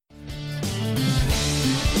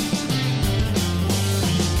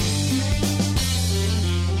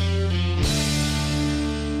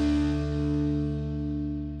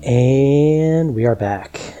And we are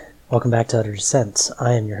back. Welcome back to Utter Descent.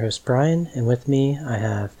 I am your host, Brian, and with me I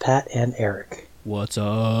have Pat and Eric. What's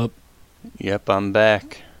up? Yep, I'm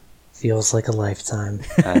back. Feels like a lifetime.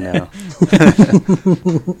 I know.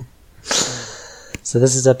 So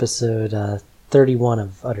this is episode 31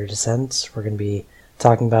 of Utter Descent. We're going to be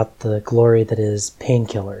talking about the glory that is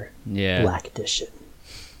Painkiller Black Edition.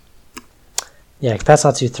 Yeah, Pat's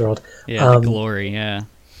not too thrilled. Yeah, the glory, yeah.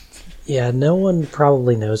 Yeah, no one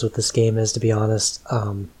probably knows what this game is, to be honest,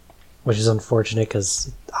 which is unfortunate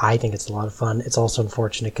because I think it's a lot of fun. It's also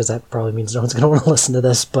unfortunate because that probably means no one's going to want to listen to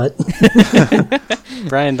this, but...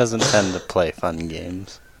 Brian doesn't tend to play fun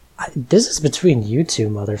games. This is between you two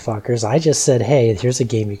motherfuckers. I just said, hey, here's a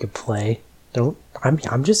game you could play.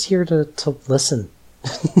 I'm just here to listen.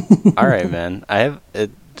 All right, man.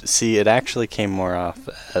 It actually came more off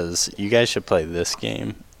as you guys should play this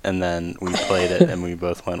game. And then we played it, and we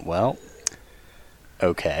both went, well,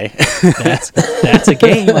 okay. That's a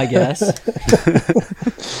game, I guess.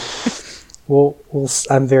 Well,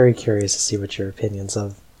 I'm very curious to see what your opinions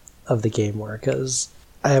of the game were, because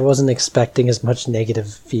I wasn't expecting as much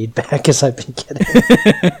negative feedback as I've been getting.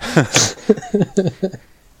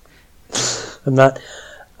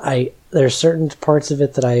 There's certain parts of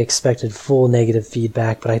it that I expected full negative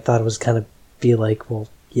feedback, but I thought it was kind of be like, well,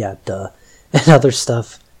 yeah, duh. And other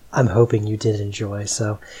stuff I'm hoping you did enjoy.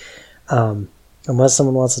 So, unless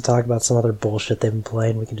someone wants to talk about some other bullshit they've been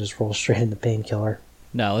playing, we can just roll straight into Painkiller.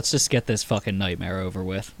 No, let's just get this fucking nightmare over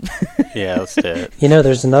with. Yeah, let's do it. You know,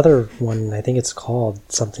 there's another one, I think it's called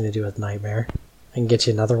something to do with Nightmare. I can get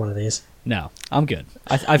you another one of these. No, I'm good.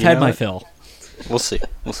 I've had my fill. We'll see.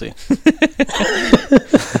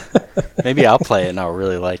 Maybe I'll play it and I'll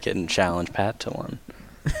really like it and challenge Pat to one.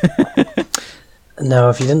 No,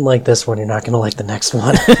 if you didn't like this one, you're not going to like the next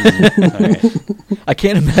one. All right. I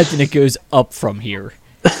can't imagine it goes up from here.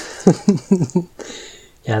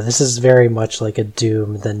 Yeah, this is very much like a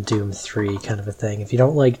Doom, then Doom 3 kind of a thing. If you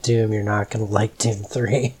don't like Doom, you're not going to like Doom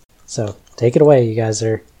 3. So, take it away. You guys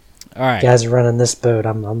are running this boat.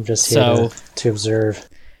 I'm just here to observe.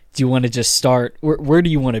 Do you want to just start? Where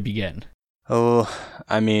do you want to begin? Oh,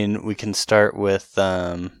 I mean, we can start with,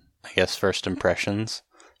 I guess, first impressions.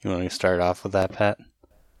 You want to start off with that, Pat?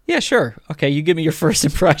 Yeah, sure. Okay, you give me your first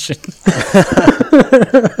impression.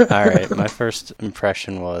 All right, my first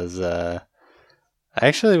impression was, I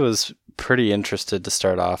actually was pretty interested to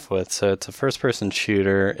start off with. So it's a first-person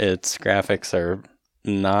shooter. Its graphics are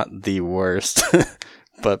not the worst,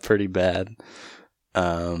 but pretty bad.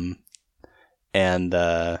 So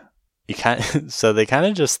they kind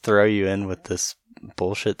of just throw you in with this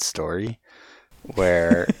bullshit story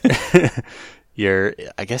where you're,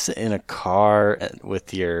 I guess, in a car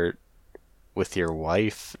with your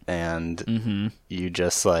wife, and you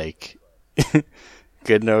just like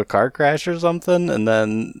get into a car crash or something, and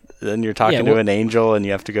then you're talking to an angel, and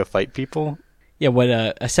you have to go fight people.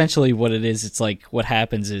 Yeah, essentially what it is, it's like what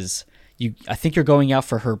happens is I think you're going out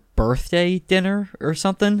for her birthday dinner or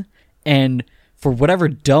something, and for whatever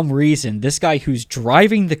dumb reason, this guy who's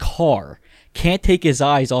driving the car can't take his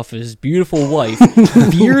eyes off of his beautiful wife,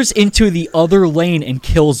 veers into the other lane and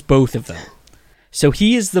kills both of them. So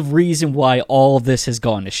he is the reason why all of this has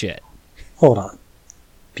gone to shit. Hold on.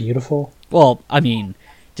 Beautiful? Well, did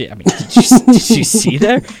you see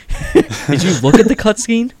there? Did you look at the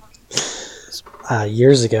cutscene?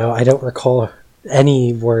 Years ago, I don't recall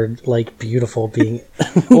any word like beautiful being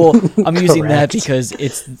well, I'm using that because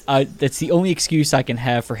that's the only excuse I can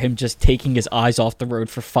have for him just taking his eyes off the road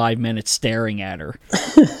for 5 minutes staring at her.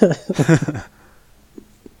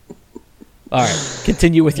 All right,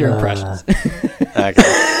 continue with your impressions. Okay.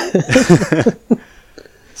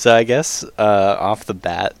 So I guess off the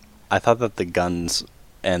bat, I thought that the guns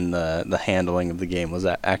and the handling of the game was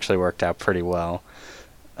actually worked out pretty well.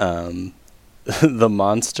 The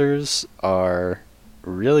monsters are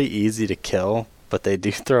really easy to kill, but they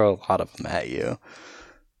do throw a lot of them at you.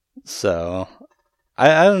 So,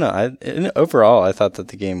 I don't know. Overall, I thought that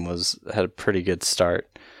the game had a pretty good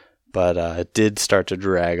start, but it did start to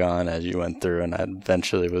drag on as you went through, and I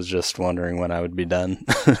eventually was just wondering when I would be done.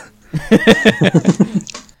 I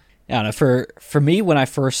don't know. For me, when I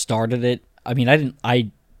first started it,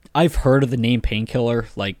 I've heard of the name Painkiller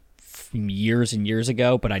like years and years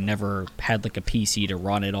ago, but I never had like a PC to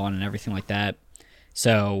run it on and everything like that.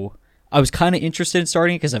 So I was kind of interested in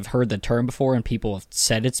starting it because I've heard the term before and people have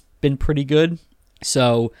said it's been pretty good.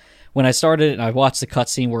 So when I started and I watched the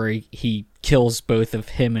cutscene where he kills both of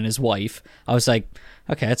him and his wife, I was like,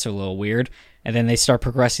 okay, that's a little weird. And then they start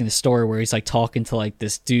progressing the story where he's like talking to like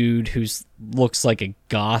this dude who's looks like a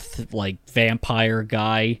goth like vampire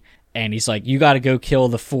guy, and he's like, you got to go kill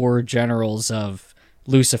the 4 generals of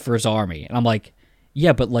Lucifer's army. And I'm like,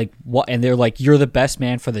 yeah, but like what? And they're like, you're the best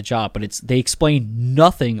man for the job, but they explain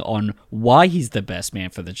nothing on why he's the best man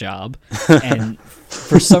for the job. And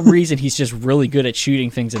for some reason, he's just really good at shooting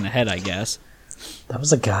things in the head, I guess. That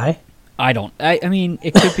was a guy? I mean,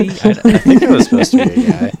 it could be. I think it was supposed to be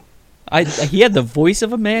a guy. He had the voice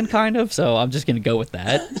of a man, kind of, so I'm just going to go with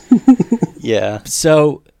that. Yeah.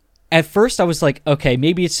 So at first I was like, okay,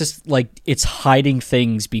 maybe it's just like it's hiding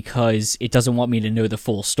things because it doesn't want me to know the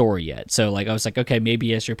full story yet. So like I was like, okay,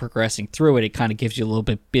 maybe as you're progressing through it, it kind of gives you a little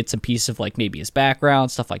bit bits and pieces of like maybe his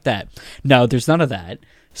background, stuff like that. No, there's none of that.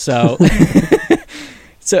 So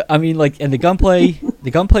so I mean, like, and the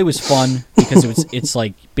gunplay was fun because it's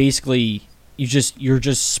like basically you're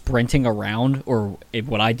just sprinting around, or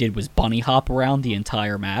what I did was bunny hop around the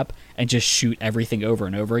entire map and just shoot everything over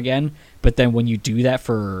and over again. But then when you do that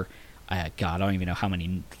for God, I don't even know how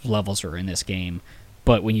many levels are in this game,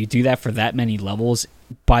 but when you do that for that many levels,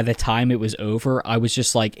 by the time it was over, I was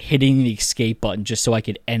just like hitting the escape button just so I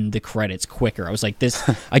could end the credits quicker. I was like,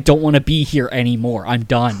 I don't want to be here anymore. I'm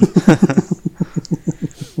done.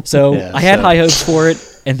 So I had high hopes for it,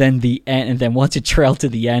 and then once it trailed to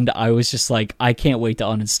the end, I was just like, I can't wait to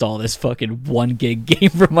uninstall this fucking 1 gig game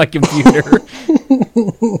from my computer.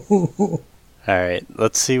 All right,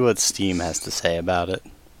 let's see what Steam has to say about it.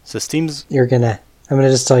 So Steam's... I'm gonna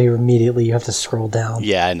just tell you immediately you have to scroll down.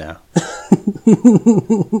 Yeah, I know.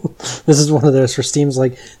 This is one of those where Steam's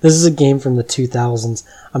like, this is a game from the 2000s.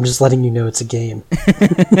 I'm just letting you know it's a game.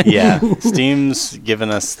 Yeah, Steam's given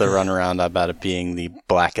us the runaround about it being the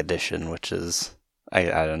Black Edition, which is...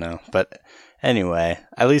 I don't know. But anyway,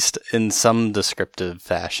 at least in some descriptive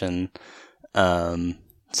fashion,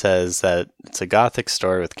 says that it's a gothic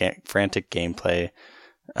story with frantic gameplay.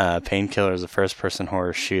 Painkiller is a first-person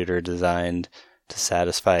horror shooter designed to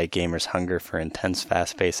satisfy a gamer's hunger for intense,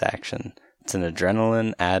 fast-paced action. It's an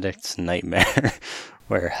adrenaline addict's nightmare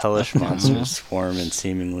where hellish monsters swarm in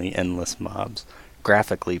seemingly endless mobs.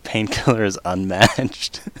 Graphically, Painkiller is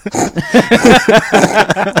unmatched.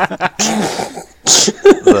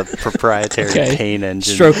 The proprietary pain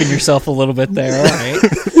engine. Stroking yourself a little bit there, all right.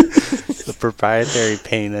 The proprietary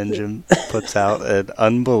pain engine puts out an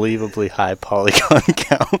unbelievably high polygon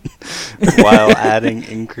count while adding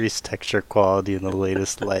increased texture quality and the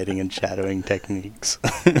latest lighting and shadowing techniques.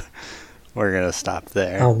 We're going to stop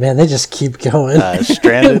there. Oh man, they just keep going.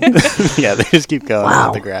 Stranded. Yeah, they just keep going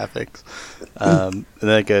Wow. with the graphics. And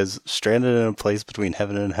then it goes, stranded in a place between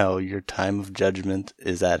heaven and hell, your time of judgment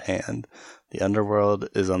is at hand. The underworld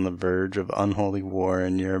is on the verge of unholy war,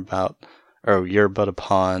 and you're but a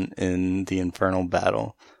pawn in the infernal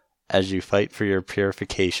battle. As you fight for your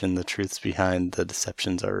purification, the truths behind the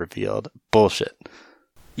deceptions are revealed. Bullshit.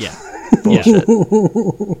 Yeah. Bullshit.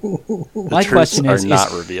 My question is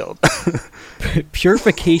not revealed.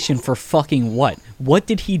 Purification for fucking what? What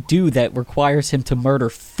did he do that requires him to murder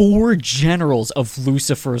 4 generals of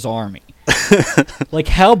Lucifer's army? Like,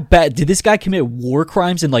 how bad did this guy commit war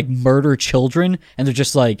crimes and like murder children? And they're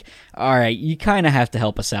just like, all right, you kind of have to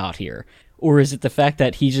help us out here. Or is it the fact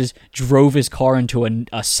that he just drove his car into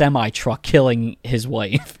a semi truck, killing his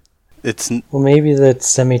wife? Well, maybe that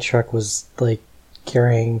semi truck was like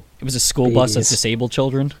carrying. It was a school bus of disabled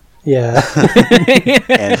children. Yeah.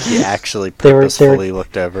 And he actually purposefully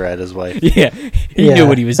looked over at his wife. Yeah, he knew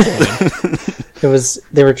what he was doing.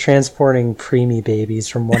 They were transporting preemie babies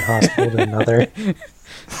from one hospital to another.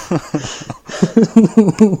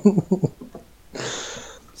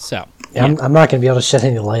 So yeah. I'm not going to be able to shed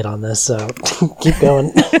any light on this, so keep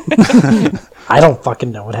going. I don't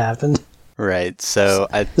fucking know what happened. Right, so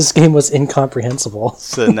this game was incomprehensible.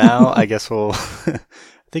 So now I guess we'll...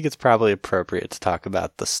 I think it's probably appropriate to talk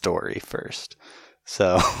about the story first.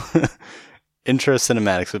 So, intro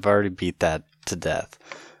cinematics, we've already beat that to death.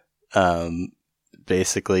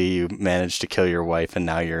 Basically, you managed to kill your wife, and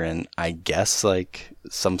now you're in, I guess, like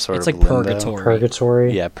some sort of limbo.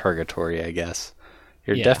 Purgatory. Yeah, purgatory, I guess.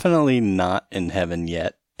 You're definitely not in heaven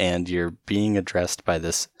yet, and you're being addressed by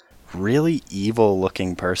this really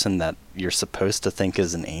evil-looking person that you're supposed to think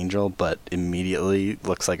is an angel, but immediately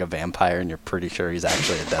looks like a vampire, and you're pretty sure he's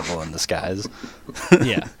actually a devil in disguise.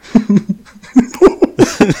 Yeah.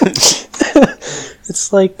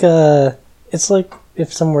 It's like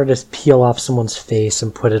if someone were to peel off someone's face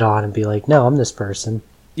and put it on and be like, "No, I'm this person."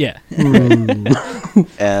 Yeah.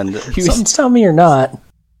 And something's telling me you're not.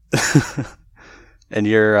 And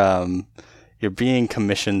you're being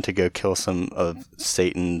commissioned to go kill some of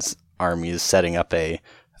Satan's armies, setting up a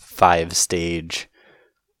 5-stage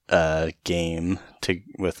game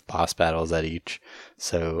with boss battles at each.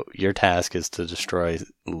 So your task is to destroy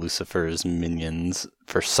Lucifer's minions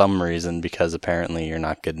for some reason, because apparently you're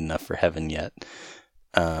not good enough for heaven yet.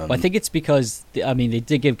 Well, I think it's because, I mean, they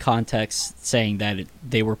did give context saying that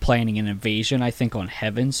they were planning an invasion, I think, on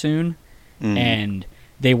heaven soon, and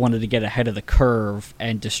they wanted to get ahead of the curve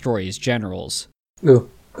and destroy his generals. Ooh,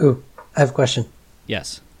 I have a question.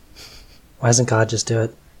 Yes. Why doesn't God just do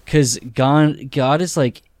it? Because God is,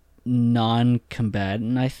 like,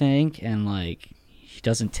 non-combatant, I think, and, like, he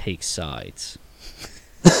doesn't take sides.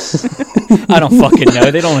 I don't fucking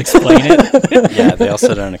know. They don't explain it. Yeah, they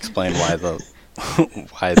also don't explain why the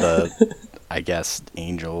I guess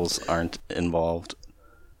angels aren't involved.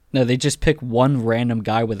 No, they just pick one random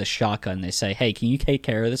guy with a shotgun. They say, hey, can you take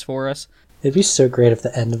care of this for us? It'd be so great if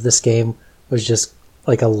the end of this game was just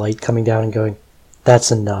like a light coming down and going,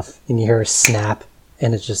 that's enough. And you hear a snap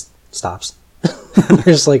and it just stops. You're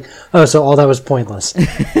just like, oh, so all that was pointless.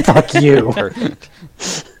 Fuck you. Perfect.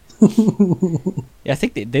 Yeah, I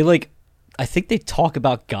think they like, I think they talk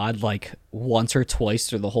about God like once or twice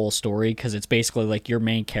through the whole story, because it's basically like your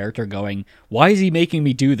main character going, why is he making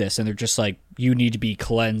me do this? And they're just like, you need to be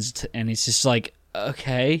cleansed. And it's just like,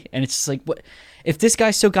 okay. And it's just like, what? If this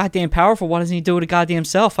guy's so goddamn powerful, why doesn't he do it a goddamn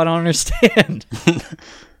self? I don't understand.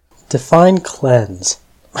 Define cleanse.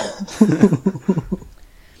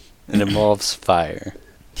 It involves fire.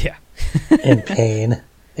 Yeah. And pain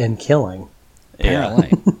and killing.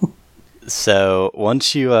 Apparently. So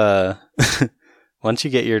once you once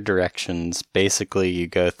you get your directions, basically you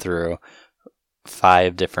go through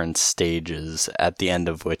 5 different stages, at the end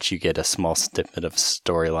of which you get a small snippet of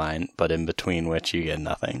storyline, but in between which you get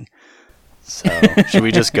nothing. So should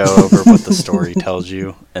we just go over what the story tells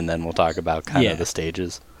you, and then we'll talk about kind of the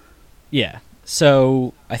stages? Yeah.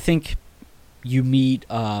 So I think you meet.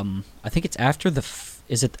 I think it's after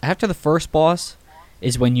is it after the first boss?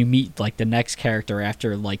 Is when you meet like the next character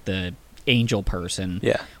after like the angel person.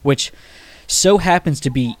 Yeah. Which so happens to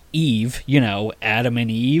be Eve. You know, Adam and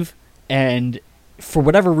Eve, and for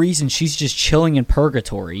whatever reason, she's just chilling in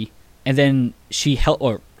purgatory, and then she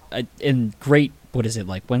in great. What is it,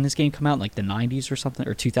 like, when this game come out? Like the 90s or something?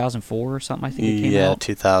 Or 2004 or something, I think it came out? Yeah,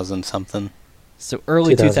 2000 something. So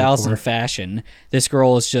early 2000 fashion, this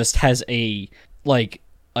girl has a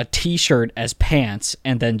t-shirt as pants,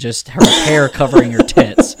 and then just her hair covering her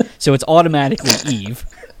tits. So it's automatically Eve.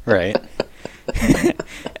 Right.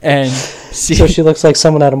 And so she looks like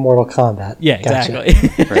someone out of Mortal Kombat. Yeah, Gotcha.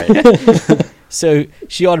 exactly. Right. So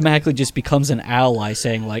she automatically just becomes an ally,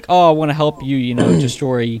 saying like, oh, I want to help you,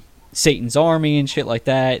 destroy Satan's army and shit like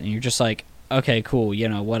that. And you're just like, okay, cool,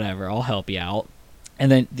 whatever, I'll help you out. And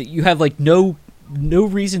then you have like no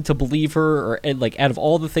reason to believe her, or like out of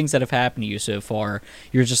all the things that have happened to you so far,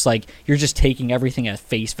 you're just taking everything at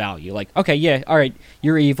face value. Like, okay, yeah, all right,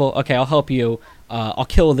 you're evil. Okay, I'll help you. I'll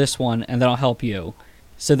kill this one, and then I'll help you.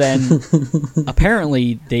 So then,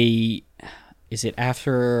 apparently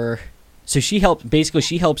she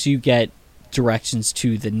helps you get directions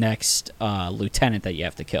to the next lieutenant that you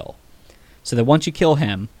have to kill. So that once you kill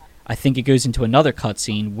him, I think it goes into another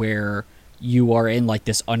cutscene where you are in like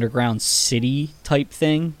this underground city type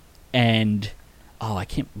thing, and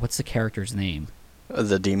what's the character's name?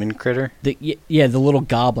 The demon critter? The little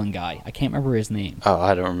goblin guy. I can't remember his name. Oh,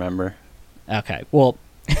 I don't remember. Okay, well,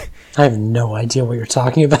 I have no idea what you're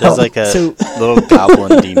talking about. There's like a little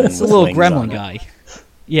goblin demon. It's a little gremlin guy.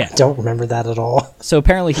 Yeah, I don't remember that at all. So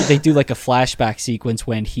apparently they do like a flashback sequence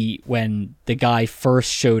when the guy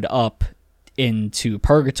first showed up into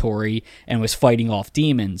purgatory and was fighting off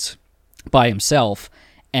demons by himself,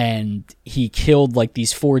 and he killed like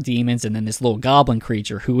these 4 demons, and then this little goblin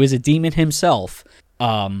creature who is a demon himself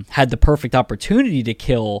had the perfect opportunity to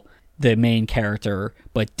kill the main character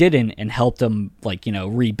but didn't, and helped him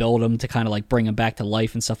rebuild him to kind of like bring him back to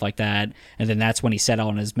life and stuff like that. And then that's when he set out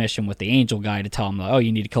on his mission with the angel guy to tell him, oh,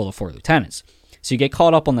 you need to kill the 4 lieutenants. So you get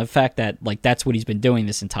caught up on the fact that like that's what he's been doing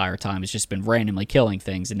this entire time. It's just been randomly killing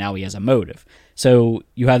things, and now he has a motive. So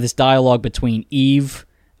you have this dialogue between Eve,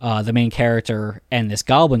 the main character, and this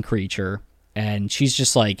goblin creature, and she's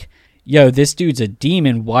just like, yo, this dude's a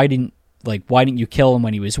demon. Why didn't you kill him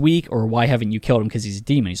when he was weak, or why haven't you killed him because he's a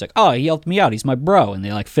demon? He's like, oh, he helped me out, he's my bro. And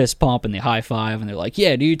they like fist pump and they high five, and they're like,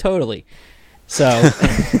 yeah, dude, totally. So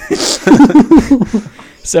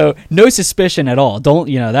so no suspicion at all.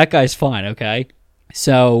 That guy's fine, okay?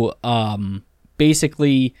 So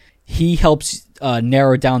basically he helps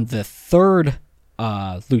narrow down the 3rd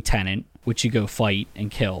lieutenant, which you go fight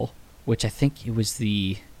and kill, which I think it was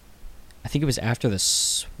after the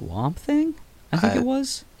swamp thing. I think it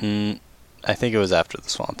was I think it was after the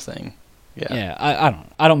swamp thing. Yeah.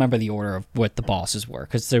 I don't remember the order of what the bosses were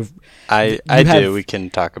because I do. We can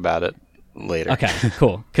talk about it later. Okay,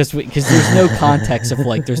 cool. Because there's no context of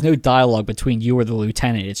like there's no dialogue between you or the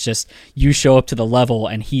lieutenant. It's just you show up to the level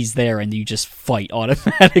and he's there and you just fight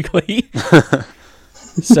automatically.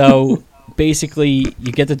 So basically,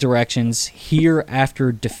 you get the directions here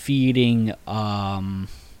after defeating.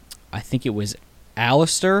 I think it was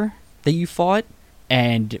Alistair that you fought,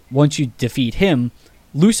 and once you defeat him,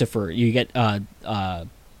 Lucifer, you get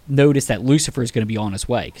notice that Lucifer is going to be on his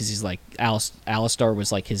way because he's like Alistair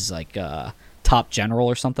was like his like top general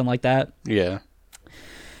or something like that. Yeah.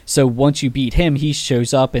 So once you beat him, he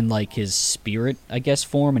shows up in like his spirit, I guess,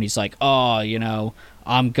 form, and he's like, "Oh, you know,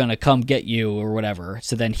 I'm gonna come get you or whatever."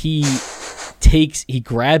 So then he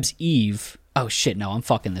grabs Eve. Oh shit! No, I'm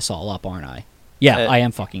fucking this all up, aren't I? Yeah, I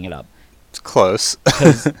am fucking it up. It's close.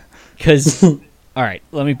 Because all right,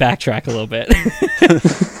 let me backtrack a little bit.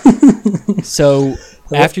 So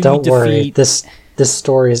after Don't you worry, defeat this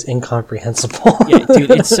story is incomprehensible. yeah,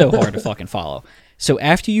 dude, it's so hard to fucking follow. So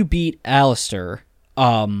after you beat Alistair,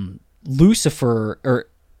 Lucifer or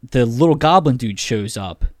the little goblin dude shows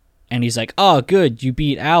up, and he's like, "Oh, good, you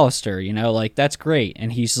beat Alistair. You know, like that's great."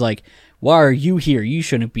 And he's like, "Why are you here? You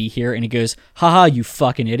shouldn't be here." And he goes, "Haha, you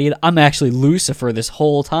fucking idiot! I'm actually Lucifer this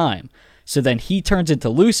whole time." So then he turns into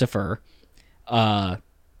Lucifer,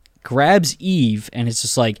 grabs Eve, and it's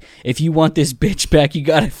just like, "If you want this bitch back, you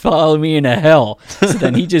gotta follow me into hell." So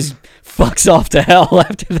then he just fucks off to hell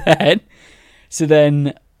after that. So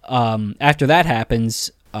then, after that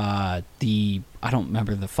happens, I don't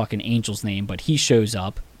remember the fucking angel's name, but he shows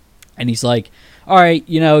up, and he's like, "All right,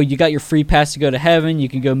 you know, you got your free pass to go to heaven. You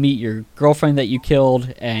can go meet your girlfriend that you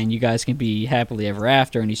killed, and you guys can be happily ever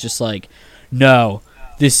after." And he's just like, "No,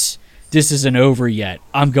 this isn't over yet.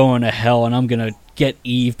 I'm going to hell, and I'm gonna get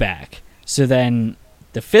Eve back." So then,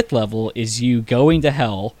 the 5th level is you going to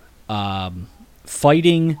hell,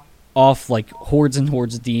 fighting off like hordes and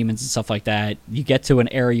hordes of demons and stuff like that. You get to an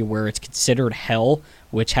area where it's considered hell,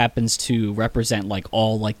 which happens to represent like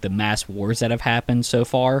all like the mass wars that have happened so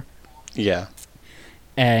far. Yeah.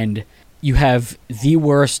 And you have the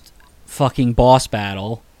worst fucking boss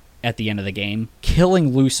battle at the end of the game,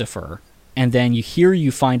 killing Lucifer. And then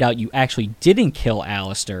you find out you actually didn't kill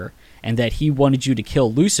Alistair, and that he wanted you to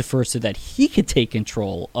kill Lucifer so that he could take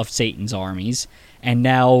control of Satan's armies. And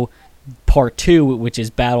now part 2, which is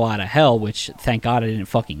Battle Out of Hell, which thank God I didn't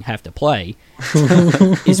fucking have to play,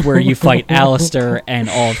 is where you fight Alistair and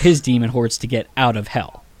all of his demon hordes to get out of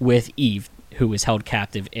hell with Eve, who is held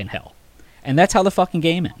captive in hell. And that's how the fucking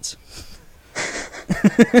game ends.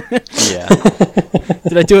 Yeah.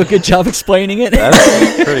 Did I do a good job explaining it?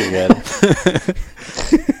 That's pretty good.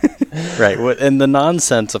 Right. And the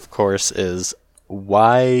nonsense, of course, is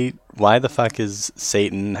why the fuck is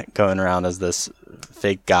Satan going around as this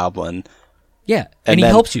fake goblin? Yeah, and he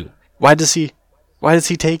helps you. Why does he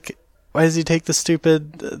take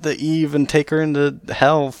the Eve and take her into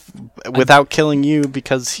hell without killing you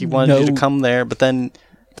because he wanted you to come there, but then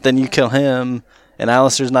you kill him and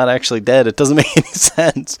Alistair's not actually dead? It doesn't make any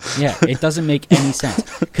sense. Yeah, it doesn't make any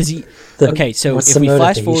sense. Because so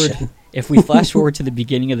if we flash forward to the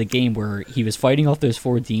beginning of the game where he was fighting off those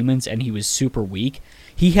 4 demons and he was super weak,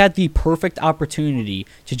 he had the perfect opportunity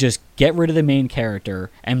to just get rid of the main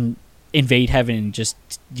character and invade heaven and just,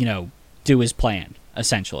 you know, do his plan,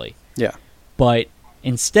 essentially. Yeah. But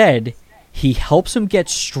instead, he helps him get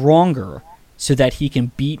stronger so that he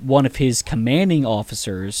can beat one of his commanding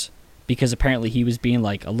officers, because apparently he was being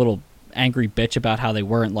like a little angry bitch about how they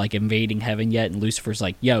weren't like invading heaven yet, and Lucifer's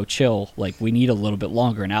like, "Yo, chill, like we need a little bit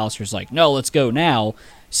longer," and Alistair's like, "No, let's go now."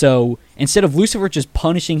 So instead of Lucifer just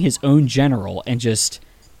punishing his own general and just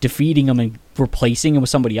defeating him and replacing him with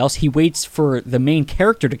somebody else, he waits for the main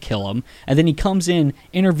character to kill him, and then he comes in,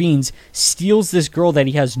 intervenes, steals this girl that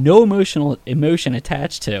he has no emotion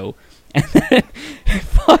attached to, and then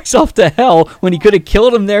fucks off to hell when he could have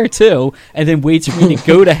killed him there too, and then waits for me to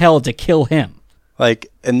go to hell to kill him.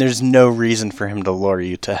 Like, and there's no reason for him to lure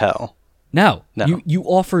you to hell. No. You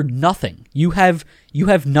offer nothing. You have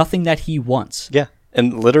nothing that he wants. Yeah.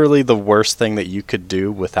 And literally the worst thing that you could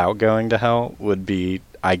do without going to hell would be,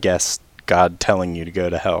 I guess, God telling you to go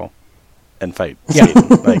to hell and fight Satan.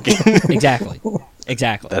 Like Exactly.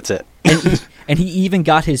 That's it. And he even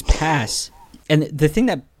got his pass. And the thing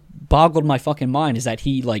that boggled my fucking mind is that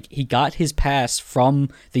he got his pass from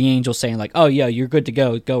the angel saying like, "Oh yeah, you're good to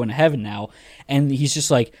go into heaven now." And he's just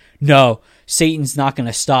like, "No, Satan's not going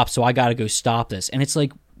to stop, so I got to go stop this." And it's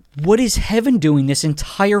like, what is heaven doing this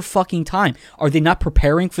entire fucking time? Are they not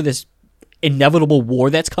preparing for this inevitable war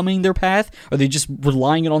that's coming their path? Or are they just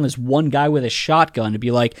relying it on this one guy with a shotgun to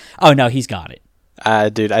be like, oh no, he's got it?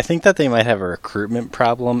 Dude, I think that they might have a recruitment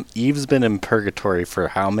problem. Eve's been in purgatory for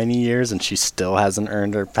how many years, and she still hasn't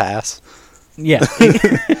earned her pass? Yeah.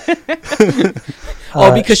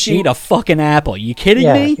 Because she ate a fucking apple. You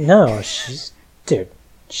kidding me? No, she's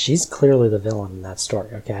clearly the villain in that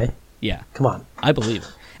story, okay? Yeah. Come on. I believe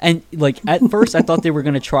it. And, like, at first I thought they were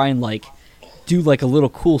going to try and, like, do, like, a little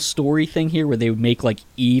cool story thing here where they would make, like,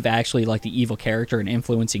 Eve actually, like, the evil character and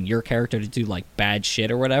influencing your character to do, like, bad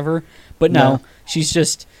shit or whatever. But no, she's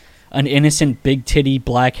just an innocent, big-titty,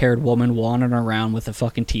 black-haired woman wandering around with a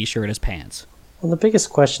fucking t-shirt as pants. Well, the biggest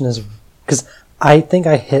question is, because I think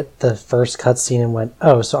I hit the first cutscene and went,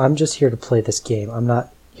 oh, so I'm just here to play this game. I'm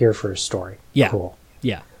not here for a story. Yeah. Cool.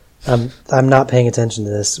 Yeah. I'm not paying attention to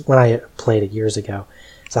this when I played it years ago.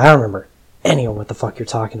 So I don't remember any of what the fuck you're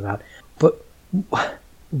talking about. But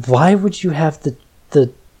why would you have the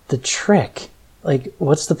trick? Like,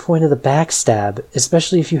 what's the point of the backstab?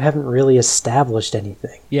 Especially if you haven't really established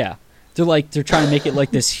anything. Yeah. They're trying to make it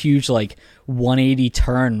like this huge, like, 180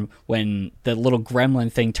 turn when the little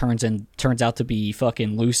gremlin thing turns out to be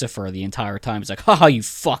fucking Lucifer the entire time. It's like, haha, you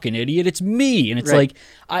fucking idiot, it's me. And it's right.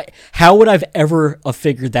 like, how would I've ever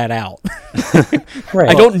figured that out? Right.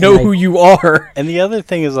 I don't know who you are. And the other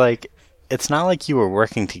thing is, like, it's not like you were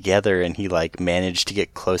working together and he, like, managed to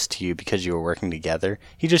get close to you because you were working together.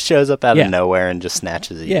 He just shows up out of nowhere and just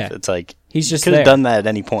snatches you. Yeah. It's like, he's just could have done that at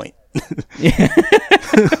any point.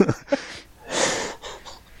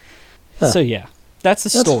 So yeah, that's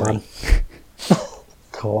the story.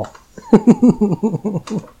 Cool.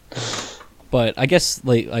 But I guess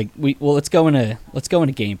let's go into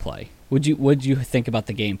gameplay. What'd you think about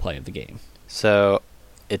the gameplay of the game? So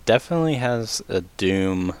it definitely has a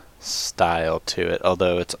Doom style to it,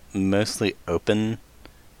 although it's mostly open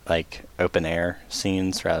air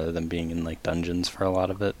scenes rather than being in like dungeons for a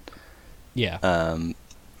lot of it. Yeah.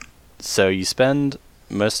 So you spend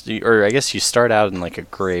I guess you start out in like a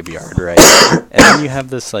graveyard, right? And then you have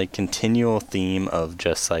this like continual theme of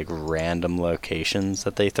just like random locations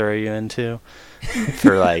that they throw you into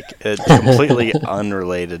for like completely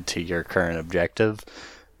unrelated to your current objective.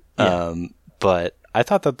 Yeah. But I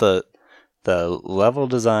thought that the level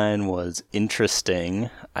design was interesting.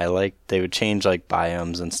 I liked they would change like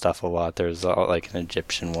biomes and stuff a lot. There's like an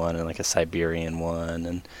Egyptian one and like a Siberian one,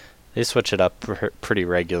 and they switch it up pretty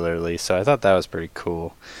regularly, so I thought that was pretty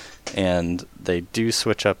cool. And they do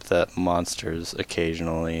switch up the monsters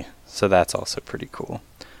occasionally, so that's also pretty cool.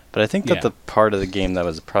 But I think that the part of the game that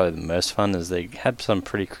was probably the most fun is they had some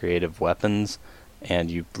pretty creative weapons, and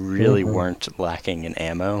you really weren't lacking in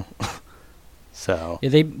ammo. So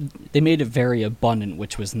yeah, they made it very abundant,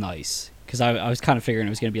 which was nice, because I was kind of figuring it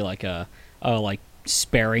was going to be like like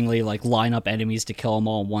sparingly like line up enemies to kill them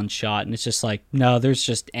all in one shot, and it's just like, no, there's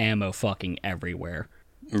just ammo fucking everywhere.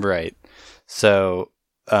 Right. So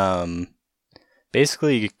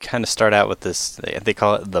basically you kind of start out with this, they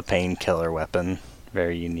call it the painkiller weapon,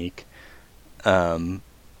 very unique, and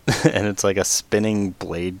it's like a spinning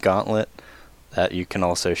blade gauntlet that you can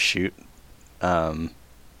also shoot, and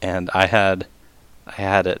I had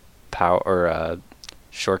it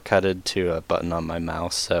shortcutted to a button on my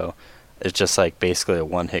mouse, so it's just like basically a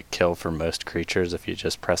one-hit kill for most creatures if you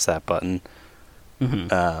just press that button.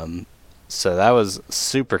 Mm-hmm. So that was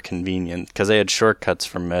super convenient because they had shortcuts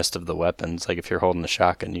for most of the weapons. Like if you're holding a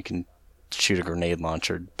shotgun, you can shoot a grenade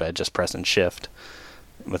launcher by just pressing shift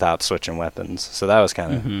without switching weapons. So that was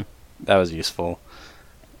kind of that was useful.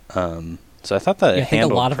 So I thought that it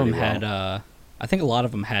handled pretty well. I think a lot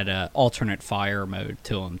of them had alternate fire mode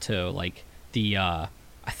to them too. Like I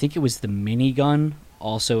think it was the minigun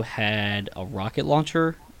also had a rocket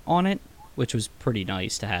launcher on it, which was pretty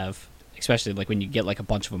nice to have, especially like when you get like a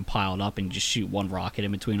bunch of them piled up and you just shoot one rocket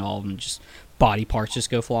in between all of them, just body parts just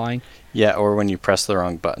go flying. Yeah, or when you press the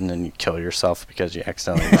wrong button and you kill yourself because you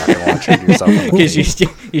accidentally rocket launched yourself. Because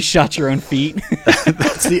you shot your own feet.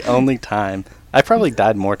 That's the only time. I probably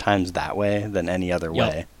died more times that way than any other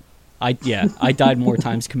way. I died more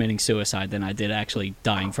times committing suicide than I did actually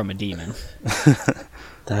dying from a demon.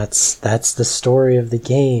 That's the story of the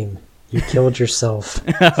game. You killed yourself.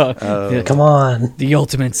 Oh. Come on. The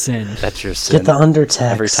ultimate sin. That's your sin. Get the undertext.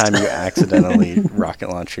 Every time you accidentally rocket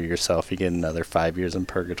launcher yourself, you get another 5 years in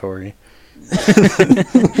purgatory.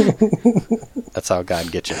 That's how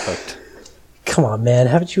God gets you hooked. Come on, man.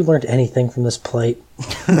 Haven't you learned anything from this plight?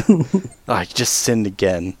 I just sinned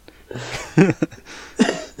again.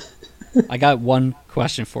 I got one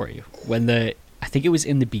question for you. I think it was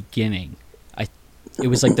in the beginning, it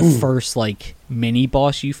was like the first like mini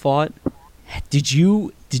boss you fought. Did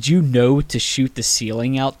you did you know to shoot the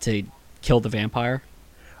ceiling out to kill the vampire?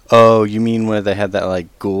 Oh, you mean where they had that like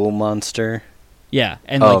ghoul monster? Yeah,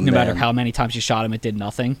 and Oh, no matter man. how many times you shot him, it did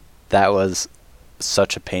nothing. That was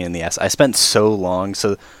such a pain in the ass. I spent so long.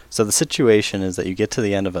 So the situation is that you get to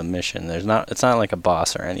the end of a mission. It's not like a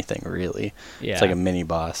boss or anything really. Yeah. It's like a mini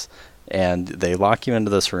boss, and they lock you into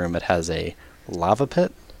this room. It has a lava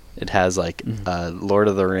pit. It has like a Lord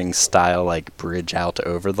of the Rings style like bridge out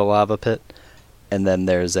over the lava pit, and then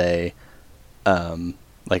there's a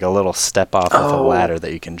like a little step off of a Oh. ladder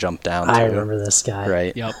that you can jump down to. I remember this guy.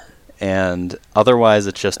 Right. Yep. And otherwise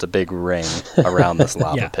it's just a big ring around this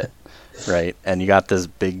lava Yeah. pit, right? And you got this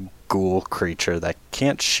big ghoul creature that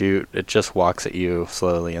can't shoot. It just walks at you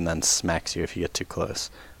slowly and then smacks you if you get too close.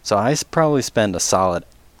 So I probably spend a solid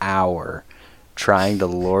hour trying to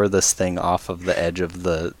lure this thing off the edge of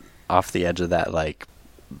that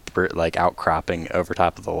like outcropping over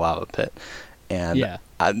top of the lava pit. And Yeah.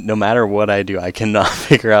 no matter what I do, I cannot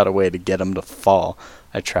figure out a way to get him to fall.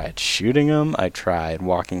 I tried shooting him. I tried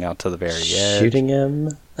walking out to the very edge. Shooting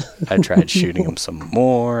him. I tried shooting him some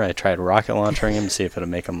more. I tried rocket launching him to see if it would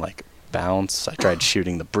make him like bounce. I tried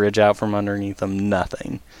shooting the bridge out from underneath him.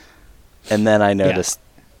 Nothing. And then I noticed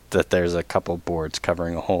that there's a couple boards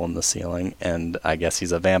covering a hole in the ceiling, and I guess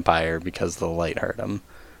he's a vampire because the light hurt him.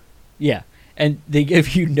 Yeah. And they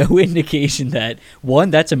give you no indication that, one,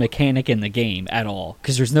 that's a mechanic in the game at all.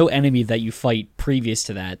 Because there's no enemy that you fight previous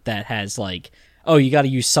to that has, like, oh, you got to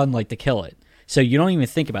use sunlight to kill it. So you don't even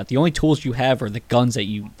think about it. The only tools you have are the guns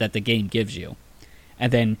that the game gives you.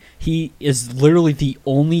 And then he is literally the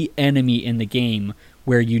only enemy in the game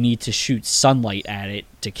where you need to shoot sunlight at it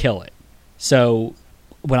to kill it. So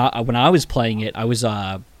when I was playing it, I was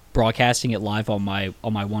broadcasting it live on my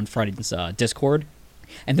One Friday's Discord.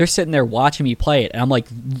 And they're sitting there watching me play it, and I'm like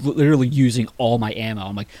literally using all my ammo.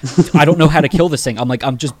 I'm like, I don't know how to kill this thing. I'm like,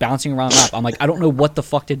 I'm just bouncing around the map. I'm like, I don't know what the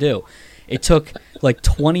fuck to do. It took like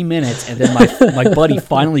 20 minutes, and then my buddy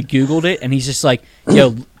finally Googled it, and he's just like,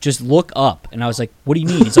 yo, just look up. And I was like, what do you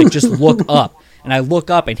mean? He's like, just look up. And I look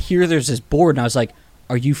up, and here there's this board, and I was like,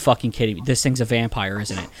 are you fucking kidding me? This thing's a vampire,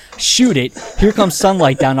 isn't it? Shoot it. Here comes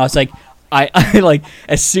sunlight down. And I was like, I like,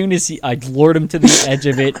 as soon as I lured him to the edge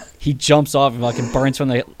of it, he jumps off and fucking burns from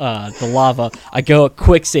the lava. I go a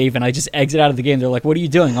quick save and I just exit out of the game. They're like, what are you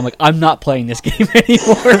doing? I'm like, I'm not playing this game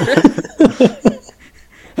anymore.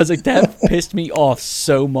 I was like, that pissed me off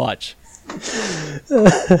so much.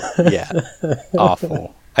 Yeah.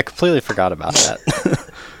 Awful. I completely forgot about that.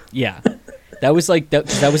 Yeah. That was like that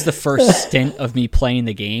was the first stint of me playing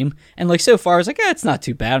the game, and like so far I was like, it's not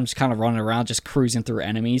too bad. I'm just kind of running around, just cruising through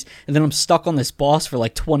enemies, and then I'm stuck on this boss for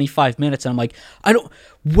like 25 minutes, and I'm like,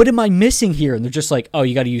 what am I missing here? And they're just like, oh,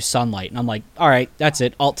 you got to use sunlight, and I'm like, all right, that's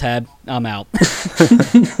it, Alt Tab, I'm out. It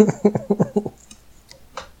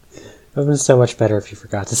would have been so much better if you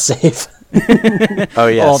forgot to save. Oh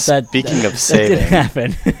yeah. Well, Speaking of that saving, didn't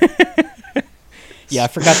happen. Yeah, I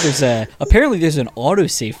forgot apparently there's an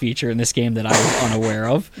autosave feature in this game that I was unaware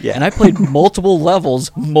of. Yeah. And I played multiple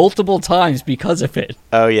levels multiple times because of it.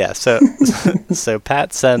 oh yeah, so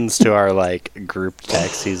Pat sends to our like group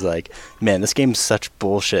text. He's like, "Man, this game's such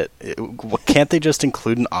bullshit. Can't they just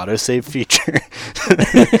include an autosave feature?"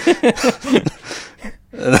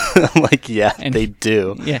 I'm like, "Yeah, And- they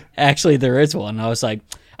do." Yeah, actually there is one. I was like,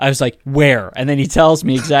 where? And then he tells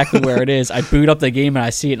me exactly where it is. I boot up the game and I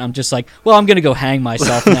see it and I'm just like, well, I'm going to go hang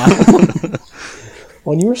myself now.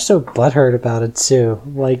 When you were so butthurt about it too,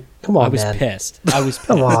 like, come on, I was man. pissed. I was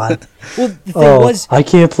Come on. Well, the thing was, I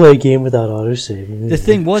can't play a game without autosaving. the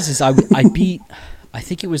thing was is I beat, I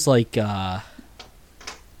think it was like, I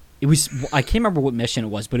can't remember what mission it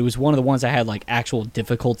was, but it was one of the ones I had like actual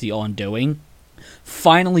difficulty on doing.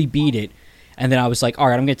 Finally beat it. And then I was like, all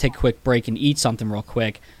right, I'm going to take a quick break and eat something real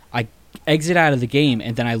quick. I exit out of the game,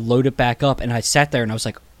 and then I load it back up, and I sat there, and I was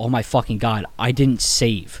like, oh my fucking God, I didn't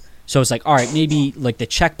save. So I was like, all right, maybe like the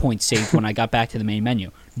checkpoint saved when I got back to the main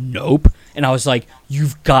menu. Nope. And I was like,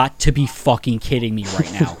 you've got to be fucking kidding me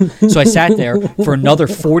right now. So I sat there for another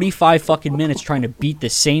 45 fucking minutes trying to beat the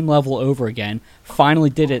same level over again.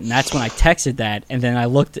 Finally did it, and that's when I texted that, and then I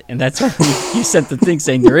looked, and that's when you sent the thing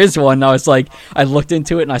saying there is one. And I was like, I looked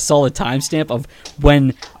into it, and I saw the timestamp of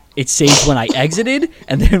when it saved when I exited,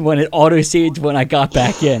 and then when it auto-saved when I got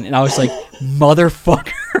back in. And I was like,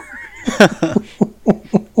 motherfucker.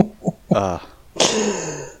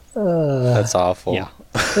 That's awful. Yeah.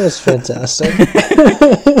 That's fantastic.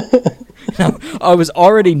 I was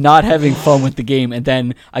already not having fun with the game, and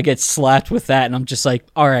then I get slapped with that, and I'm just like,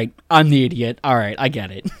 all right, I'm the idiot. All right, I get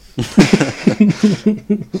it.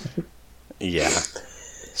 Yeah.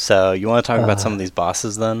 So you want to talk about some of these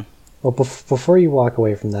bosses then? Well, before you walk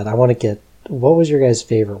away from that, I want to get, what was your guys'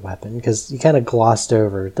 favorite weapon? Because you kind of glossed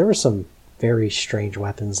over. There were some very strange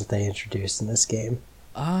weapons that they introduced in this game.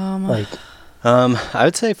 Like, I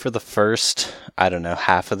would say for the first, I don't know,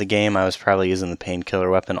 half of the game, I was probably using the painkiller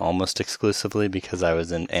weapon almost exclusively because I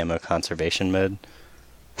was in ammo conservation mode.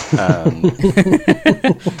 And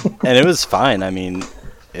it was fine. I mean,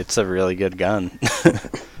 it's a really good gun.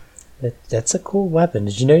 that's a cool weapon.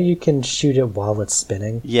 Did you know you can shoot it while it's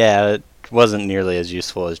spinning? Yeah, it wasn't nearly as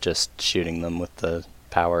useful as just shooting them with the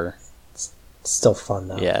power. It's still fun,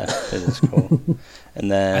 though. Yeah, it is cool.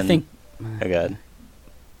 And then... I think... Oh, God.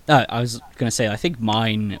 I was going to say, I think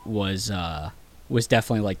mine was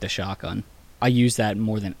definitely like the shotgun. I used that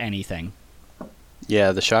more than anything.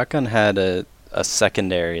 Yeah, the shotgun had a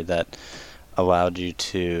secondary that allowed you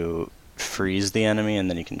to freeze the enemy and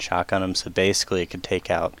then you can shotgun them. So basically it could take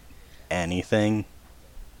out anything.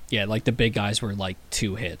 Yeah, like the big guys were like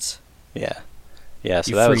 2 hits. Yeah. Yeah, so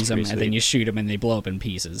you that was freeze them pretty and then sweet. you shoot them and they blow up in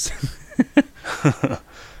pieces.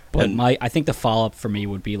 But I think the follow-up for me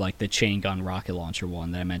would be like the chain gun rocket launcher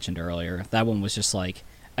one that I mentioned earlier. That one was just like,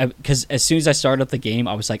 because as soon as I started up the game,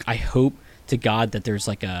 I was like, I hope to God that there's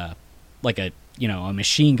like a a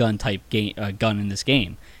machine gun type gun in this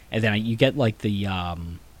game, and then you get like the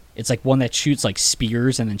it's like one that shoots like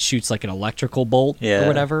spears and then shoots like an electrical bolt or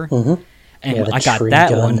whatever. Mm-hmm. And Yeah, I got tree that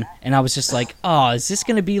gun. one, and I was just like, oh, is this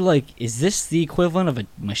going to be like, is this the equivalent of a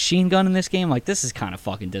machine gun in this game? Like, this is kind of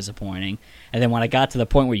fucking disappointing. And then when I got to the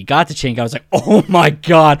point where you got the chain gun, I was like, oh my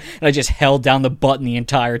God. And I just held down the button the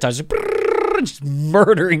entire time, just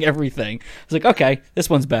murdering everything. I was like, okay, this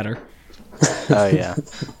one's better. Oh, yeah.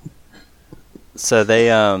 So they,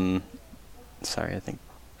 sorry, I think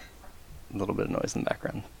a little bit of noise in the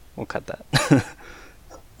background. We'll cut that.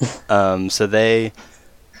 So they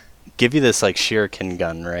give you this like shuriken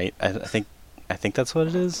gun, right? I think that's what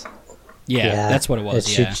it is. Yeah, that's what it was, It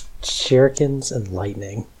shoots shurikens and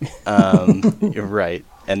lightning. You're right.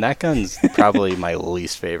 And that gun's probably my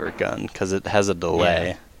least favorite gun because it has a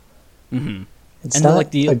delay. Yeah. Mm-hmm. It's And not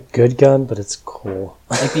like a good gun, but it's cool.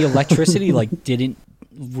 Like the electricity like didn't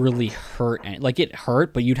really hurt. Like it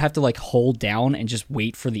hurt, but you'd have to like hold down and just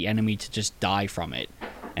wait for the enemy to just die from it.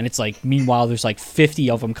 And it's like, meanwhile, there's like 50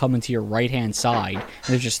 of them coming to your right-hand side, and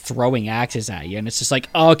they're just throwing axes at you. And it's just like,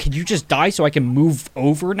 oh, can you just die so I can move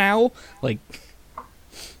over now? Like,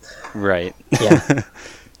 Right. Yeah.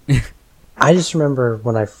 I just remember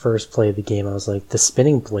when I first played the game, I was like, the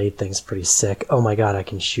spinning blade thing's pretty sick. Oh my God, I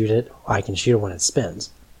can shoot it. I can shoot it when it spins.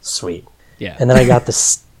 Sweet. yeah. And then I got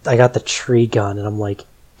the tree gun, and I'm like,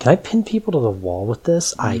 can I pin people to the wall with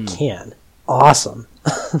this? I can. Awesome.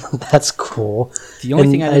 That's cool. The only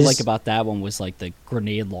And thing I I didn't just- like about that one was like the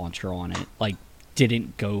grenade launcher on it, like,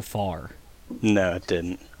 didn't go far. No, it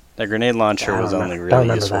didn't. The grenade launcher I was don't only remember- really don't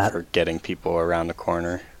remember useful that. for getting people around a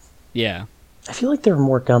corner. Yeah. I feel like there were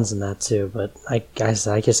more guns than that too, but I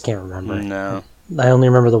just can't remember. No. I only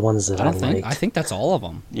remember the ones that I I, don't think. liked. I think that's all of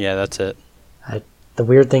them. Yeah, that's it. The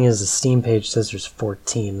weird thing is the Steam page says there's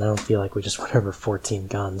 14, and I don't feel like we just went over 14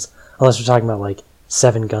 guns. Unless we're talking about like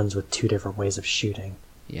 7 guns with 2 different ways of shooting.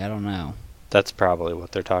 Yeah, I don't know. That's probably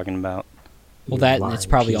what they're talking about. Well, You that and lying it's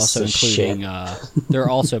probably piece also of including. shit. They're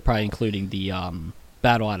also probably including the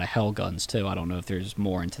Battle Out of Hell guns too. I don't know if there's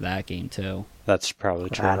more into that game too. That's probably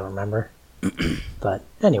true. I don't remember. But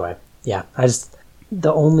anyway, yeah.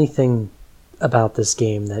 The only thing about this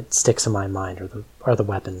game that sticks in my mind are the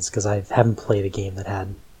weapons, because I haven't played a game that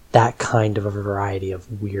had that kind of a variety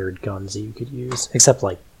of weird guns that you could use, except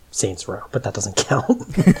like Saints Row, but that doesn't count.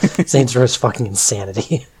 Saints Row is fucking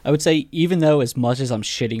insanity. I would say, even though as much as I'm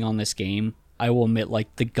shitting on this game, I will admit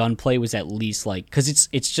like the gunplay was at least like, because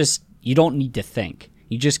it's just, you don't need to think.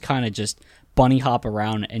 You just kind of just bunny hop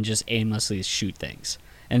around and just aimlessly shoot things.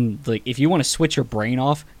 And like, if you want to switch your brain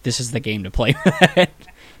off, this is the game to play with.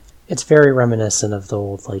 It's very reminiscent of the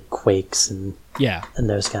old like Quakes and Yeah,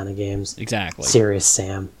 those kind of games. exactly. Serious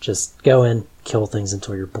Sam, just go in, kill things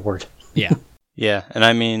until you're bored. Yeah. Yeah, and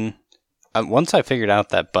I mean, once I figured out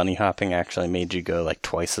that bunny hopping actually made you go like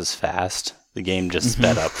twice as fast, the game just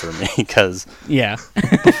sped up for me, because Yeah.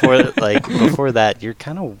 before that, you're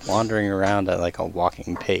kind of wandering around at like a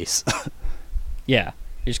walking pace. Yeah.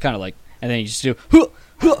 You're just kind of like, and then you just do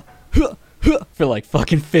for like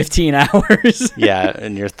fucking 15 hours. Yeah,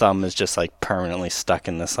 and your thumb is just like permanently stuck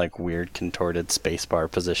in this like weird contorted spacebar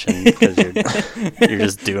position because you're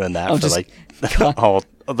just doing that I'm for just like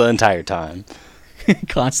the entire time.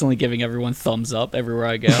 Constantly giving everyone thumbs up everywhere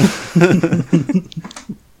I go.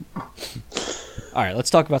 All right, let's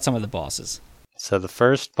talk about some of the bosses. So the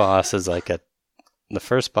first boss is like a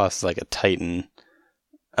Titan,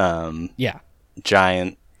 Yeah.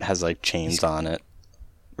 giant has like chains on it.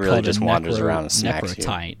 Really Called just a wanders around and smacks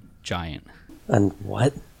you. Giant. And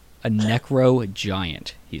what? A necro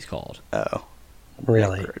giant, he's called. Oh.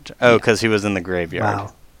 Really? Oh, because he was in the graveyard.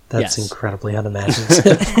 Wow. That's Yes. incredibly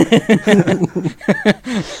unimaginative.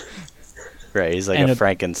 Right, he's like And a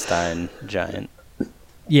Frankenstein giant.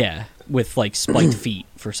 Yeah, with like spiked feet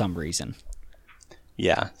for some reason.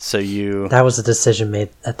 Yeah, so you... That was a decision made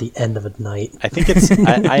at the end of a night. I think it's...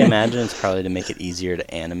 I imagine it's probably to make it easier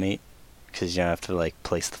to animate, because you don't have to, like,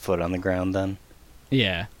 place the foot on the ground then.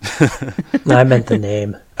 Yeah. No, I meant the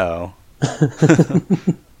name. Oh.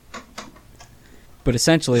 But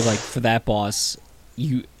essentially, like, for that boss,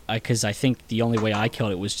 because I think the only way I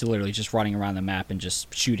killed it was literally just running around the map and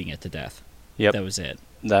just shooting it to death. Yep. That was it.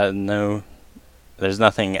 There's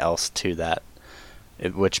nothing else to that,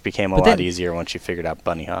 which became a lot easier once you figured out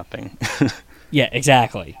bunny hopping. Yeah,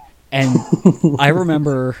 exactly. And I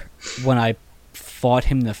remember when I fought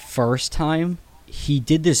him the first time, he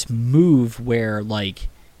did this move where, like,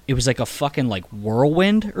 it was like a fucking, like,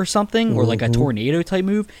 whirlwind or something, or like a tornado type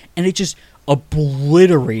move, and it just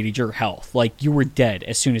obliterated your health. Like, you were dead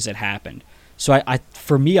as soon as it happened. So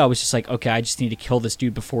for me, I was just like, okay, I just need to kill this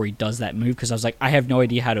dude before he does that move, because I was like, I have no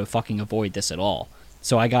idea how to fucking avoid this at all.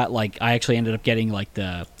 So I actually ended up getting, like,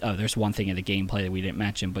 there's one thing in the gameplay that we didn't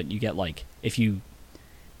mention, but you get, like, if you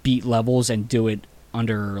beat levels and do it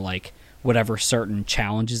under, like, whatever certain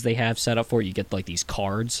challenges they have set up for it, you get, like, these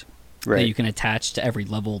cards that you can attach to every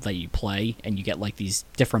level that you play, and you get, like, these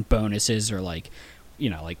different bonuses or, like, you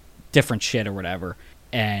know, like, different shit or whatever.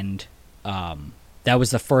 And that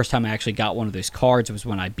was the first time I actually got one of those cards, was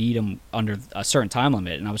when I beat him under a certain time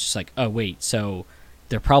limit, and I was just like, oh, wait, so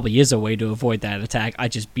there probably is a way to avoid that attack. I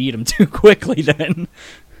just beat him too quickly then.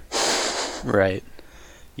 Right.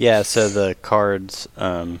 Yeah, so the cards,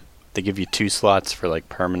 they give you 2 slots for, like,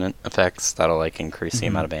 permanent effects. That'll, like, increase the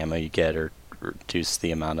amount of ammo you get, or reduce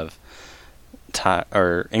the amount of time,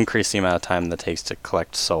 or increase the amount of time that it takes to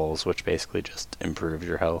collect souls, which basically just improves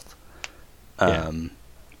your health. So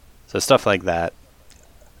stuff like that.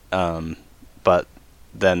 But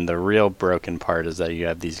then the real broken part is that you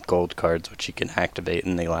have these gold cards which you can activate,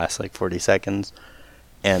 and they last like 40 seconds,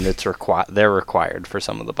 and they're required for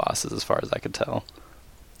some of the bosses, as far as I could tell.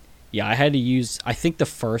 Yeah, I think the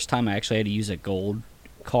first time I actually had to use a gold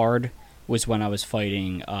card was when I was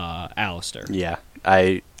fighting Alistair. Yeah,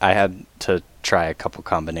 I had to try a couple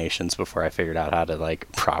combinations before I figured out how to,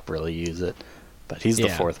 like, properly use it. But he's the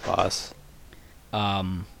 4th boss.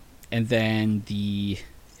 And then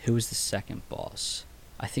who was the second boss?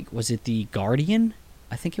 I think, was it the Guardian?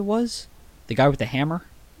 I think it was. The guy with the hammer?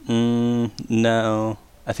 No.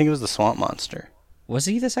 I think it was the swamp monster. Was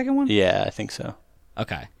he the second one? Yeah, I think so.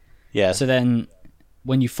 Okay. Yeah. So then,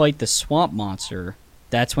 when you fight the swamp monster,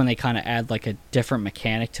 that's when they kind of add, like, a different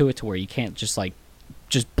mechanic to it, to where you can't just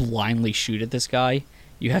blindly shoot at this guy.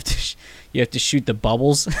 You have to shoot the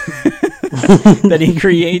bubbles that he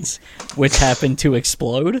creates, which happen to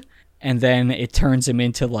explode, and then it turns him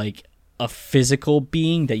into, like, a physical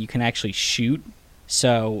being that you can actually shoot.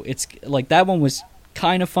 So it's like, that one was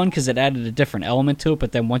kind of fun because it added a different element to it,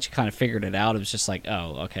 but then once you kind of figured it out, it was just like,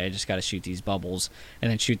 oh, okay, I just got to shoot these bubbles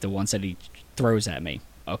and then shoot the ones that he throws at me.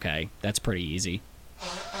 Okay, that's pretty easy.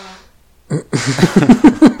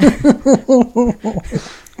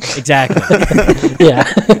 Exactly. Yeah.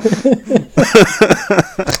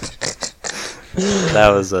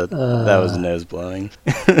 That was nose blowing.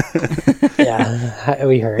 Yeah,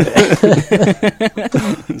 we heard.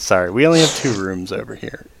 Sorry, we only have 2 rooms over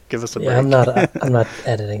here. Give us a break. Yeah, I'm not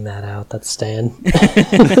editing that out. That's Stan.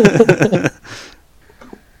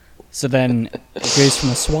 So then it goes from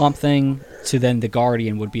the swamp thing to then the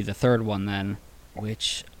Guardian would be the third one then,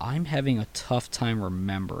 which I'm having a tough time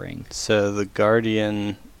remembering. So the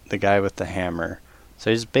Guardian, the guy with the hammer, so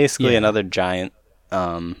he's basically another giant,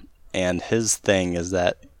 and his thing is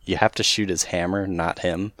that you have to shoot his hammer, not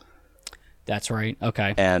him. That's right.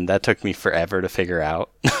 Okay. And that took me forever to figure out,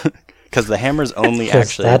 because the hammer's only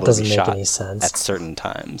actually able to be shot at certain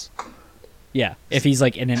times. Yeah, if he's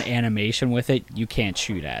like in an animation with it, you can't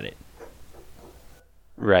shoot at it.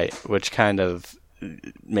 Right, which kind of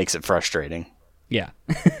makes it frustrating. Yeah.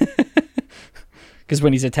 Because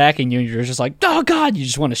when he's attacking you, you're just like, oh god, you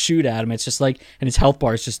just want to shoot at him. It's just like, and his health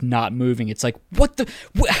bar is just not moving. It's like,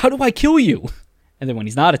 how do I kill you? And then when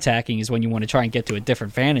he's not attacking is when you want to try and get to a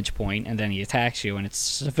different vantage point, and then he attacks you, and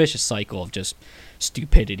it's a vicious cycle of just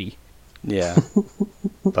stupidity. Yeah.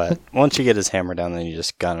 But once you get his hammer down, then you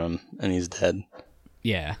just gun him, and he's dead.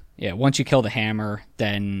 Yeah. Yeah, once you kill the hammer,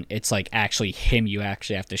 then it's like actually him you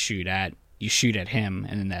actually have to shoot at. You shoot at him,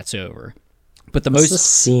 and then that's over. But What's the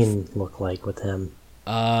scene look like with him?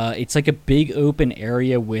 It's like a big open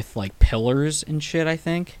area with like pillars and shit, I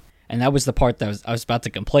think. And that was the part that I was about to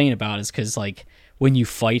complain about, is because like when you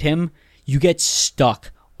fight him, you get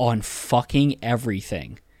stuck on fucking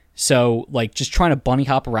everything. So like just trying to bunny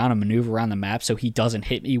hop around and maneuver around the map so he doesn't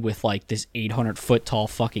hit me with like this 800-foot tall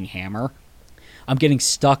fucking hammer. I'm getting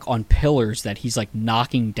stuck on pillars that he's like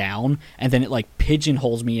knocking down, and then it like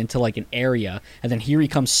pigeonholes me into like an area, and then here he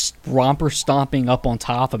comes romper stomping up on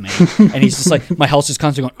top of me, and he's just like, my health's just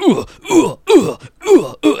constantly going,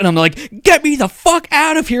 and I'm like, get me the fuck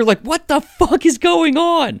out of here! Like, what the fuck is going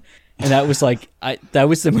on? And that was like, that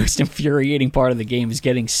was the most infuriating part of the game, is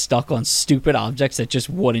getting stuck on stupid objects that just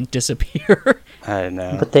wouldn't disappear. I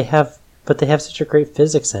know. But they have such a great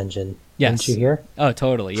physics engine. Yes. Didn't you hear? Oh,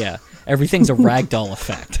 totally, yeah. Everything's a ragdoll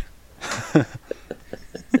effect.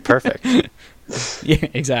 Perfect. Yeah,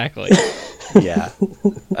 exactly. Yeah.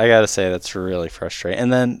 I gotta say, that's really frustrating.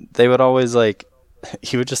 And then they would always like,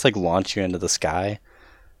 he would just like launch you into the sky.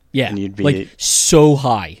 Yeah, and you'd be like so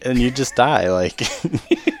high. And you'd just die, like,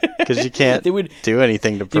 because you can't do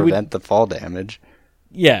anything to prevent the fall damage.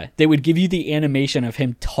 Yeah, they would give you the animation of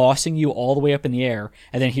him tossing you all the way up in the air,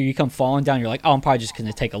 and then here you come falling down. You're like, oh, I'm probably just going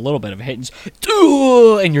to take a little bit of a hit,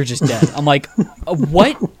 and you're just dead. I'm like,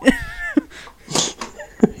 what?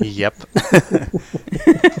 Yep.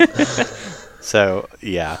 So,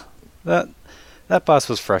 yeah, that boss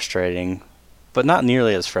was frustrating, but not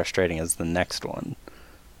nearly as frustrating as the next one.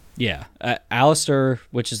 Yeah, Alistair,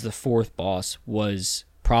 which is the fourth boss, was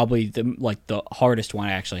probably the hardest one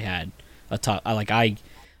I actually had.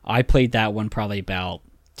 I played that one probably about,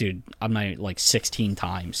 dude, I'm not like 16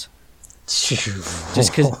 times.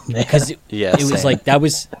 Just because it was like that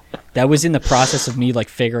was in the process of me like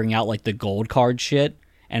figuring out like the gold card shit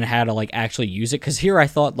and how to like actually use it. Because here I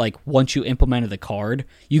thought like once you implemented the card,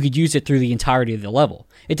 you could use it through the entirety of the level.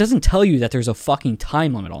 It doesn't tell you that there's a fucking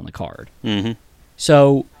time limit on the card. Mm-hmm.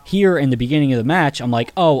 So here in the beginning of the match, I'm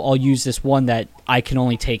like, oh, I'll use this one that I can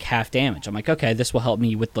only take half damage. I'm like, okay, this will help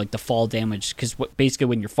me with like the fall damage, because basically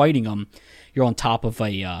when you're fighting him, you're on top of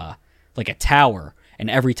a tower,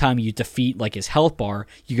 and every time you defeat like his health bar,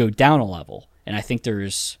 you go down a level. And I think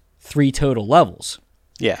there's 3 total levels.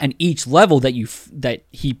 Yeah. And each level that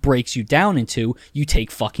he breaks you down into, you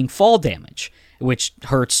take fucking fall damage, which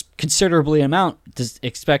hurts considerably amount. Because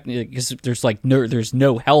there's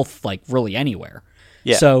no health like really anywhere.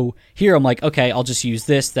 Yeah. So here I'm like, okay, I'll just use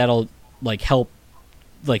this. That'll like help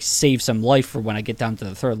like save some life for when I get down to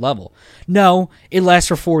the 3rd level. No, it lasts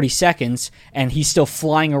for 40 seconds, and he's still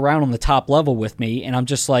flying around on the top level with me, and I'm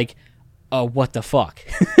just like, oh, what the fuck?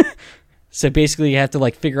 So basically you have to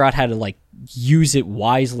like figure out how to like use it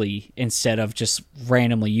wisely instead of just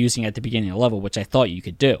randomly using it at the beginning of the level, which I thought you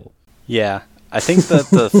could do. Yeah. I think that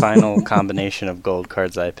the final combination of gold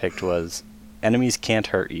cards I picked was enemies can't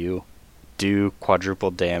hurt you, do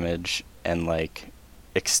quadruple damage, and like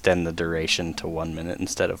extend the duration to 1 minute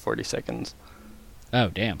instead of 40 seconds. Oh,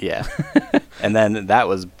 damn. Yeah. And then that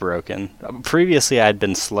was broken. Previously I'd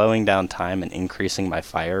been slowing down time and increasing my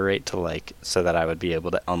fire rate to like so that I would be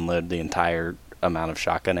able to unload the entire amount of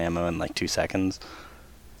shotgun ammo in like 2 seconds.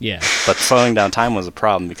 Yeah. But slowing down time was a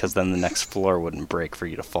problem, because then the next floor wouldn't break for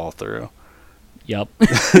you to fall through. Yep.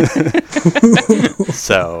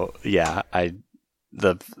 So yeah,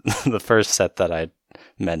 the first set that I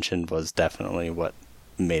mentioned was definitely what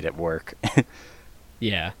made it work.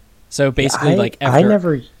 Yeah. So basically,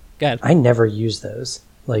 I never used those.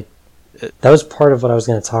 Like, that was part of what I was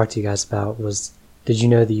going to talk to you guys about. Was, did you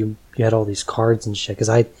know that you had all these cards and shit? Because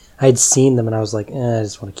I had seen them and I was like, I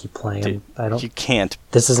just want to keep playing. Dude, I don't. You can't.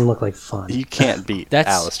 This doesn't look like fun. You can't beat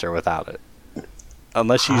Alistair without it.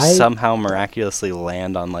 Unless you somehow miraculously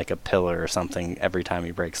land on like a pillar or something every time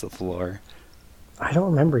he breaks the floor. I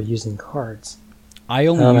don't remember using cards. I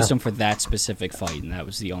only used them for that specific fight, and that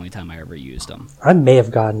was the only time I ever used them. I may have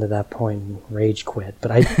gotten to that point and rage quit,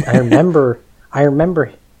 but I remember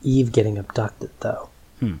Eve getting abducted though.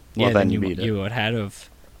 Yeah, well, then you would have have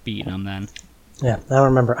beaten him then. Yeah, I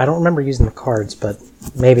don't remember using the cards, but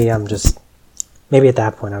maybe at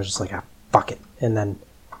that point I was just like, fuck it, and then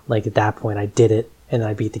like at that point I did it. And then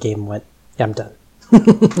I beat the game and went, yeah, I'm done.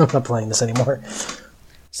 I'm not playing this anymore.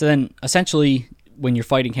 So then, essentially, when you're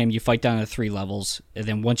fighting him, you fight down to 3 levels. And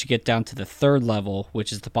then once you get down to the 3rd level,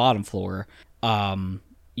 which is the bottom floor,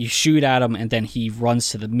 you shoot at him, and then he runs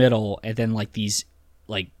to the middle. And then, like, these,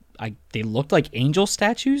 like, they looked like angel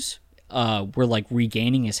statues were, like,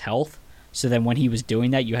 regaining his health. So then when he was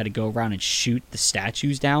doing that, you had to go around and shoot the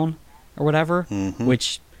statues down or whatever,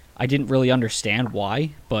 which I didn't really understand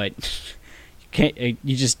why, but...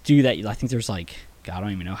 You just do that. I think there's like, God, I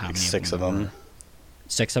don't even know how many. 6 of them.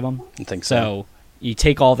 6 of them? I think so. You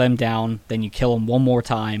take all them down, then you kill him one more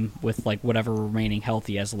time with like whatever remaining health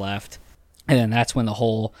he has left, and then that's when the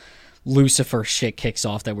whole Lucifer shit kicks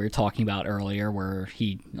off that we were talking about earlier, where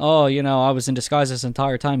I was in disguise this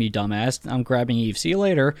entire time, you dumbass. I'm grabbing Eve. See you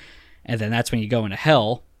later. And then that's when you go into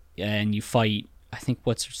hell and you fight. I think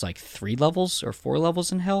there's like 3 levels or 4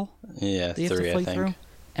 levels in hell. Yeah, 3 I think.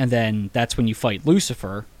 And then that's when you fight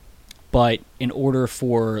Lucifer. But in order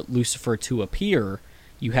for Lucifer to appear,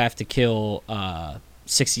 you have to kill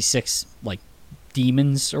 66 like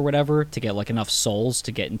demons or whatever to get like enough souls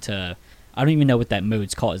to get into. I don't even know what that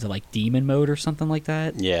mode's called. Is it like demon mode or something like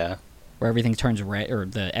that? Yeah. Where everything turns red, or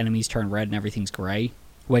the enemies turn red and everything's gray,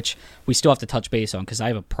 which we still have to touch base on because I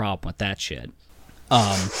have a problem with that shit.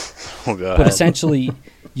 But essentially,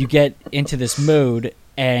 you get into this mode,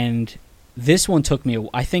 and this one took me.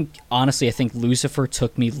 I think Lucifer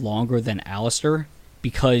took me longer than Alistair,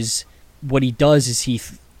 because what he does is he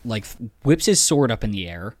like whips his sword up in the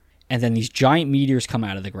air, and then these giant meteors come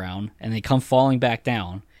out of the ground, and they come falling back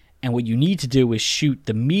down. And what you need to do is shoot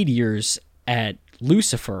the meteors at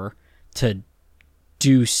Lucifer to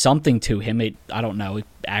do something to him. It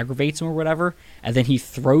aggravates him or whatever. And then he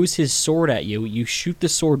throws his sword at you. You shoot the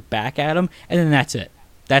sword back at him, and then that's it.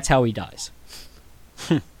 That's how he dies.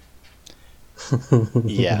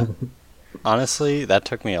 Yeah. Honestly, that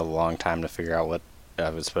took me a long time to figure out what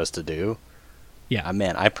I was supposed to do. Yeah.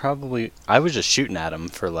 Man, I was just shooting at him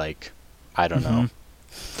for like, I don't know,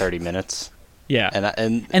 30 minutes. Yeah.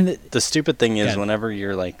 And the stupid thing is, whenever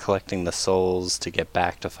you're like collecting the souls to get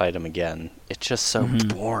back to fight him again, it's just so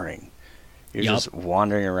boring. You're just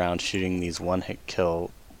wandering around shooting these one-hit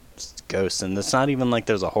kill ghosts, and it's not even like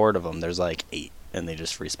there's a horde of them. There's like 8, and they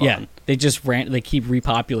just respawn. Yeah, they keep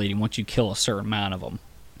repopulating once you kill a certain amount of them.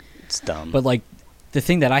 It's dumb. But like, the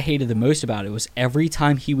thing that I hated the most about it was every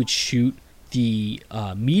time he would shoot the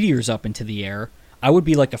meteors up into the air, I would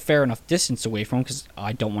be like a fair enough distance away from him because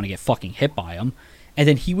I don't want to get fucking hit by him. And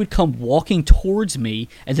then he would come walking towards me,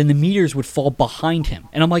 and then the meteors would fall behind him.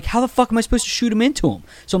 And I'm like, how the fuck am I supposed to shoot him into him?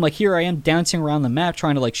 So I'm like, here I am dancing around the map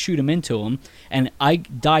trying to like shoot him into him, and I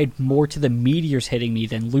died more to the meteors hitting me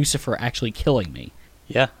than Lucifer actually killing me.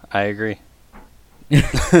 Yeah, I agree.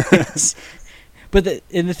 But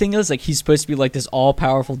the thing is, like, he's supposed to be like this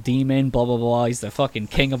all-powerful demon, blah, blah, blah. He's the fucking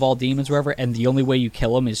king of all demons, wherever. And the only way you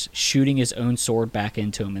kill him is shooting his own sword back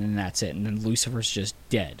into him, and then that's it. And then Lucifer's just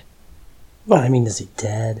dead. Well, I mean, is he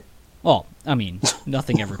dead? Well, I mean,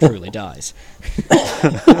 nothing ever truly dies.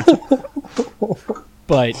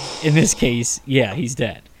 But in this case, yeah, he's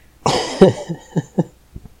dead.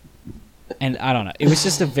 And I don't know. It was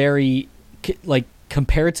just a very, like,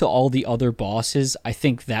 compared to all the other bosses, I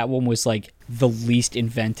think that one was, like, the least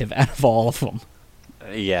inventive out of all of them.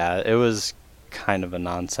 Yeah, it was kind of a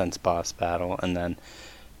nonsense boss battle. And then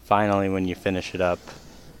finally, when you finish it up,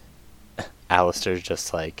 Alistair's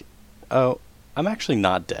just like, oh, I'm actually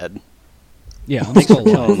not dead. Yeah, I'm still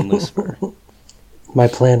killing Lucifer. My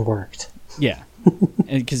plan worked. Yeah,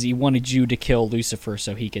 because he wanted you to kill Lucifer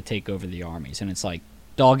so he could take over the armies. And it's like,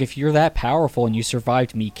 dog, if you're that powerful and you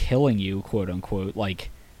survived me killing you, quote unquote, like,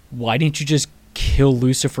 why didn't you just kill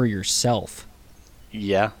Lucifer yourself?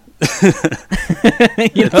 Yeah.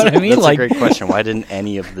 You know what I mean? That's like, a great question. Why didn't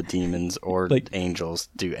any of the demons or angels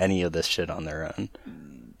do any of this shit on their own?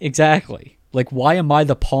 Exactly. Like, why am I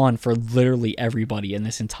the pawn for literally everybody in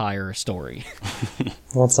this entire story?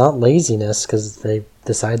 Well, it's not laziness because they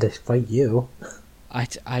decide to fight you.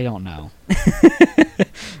 I don't know.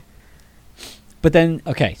 But then,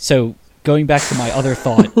 okay, so going back to my other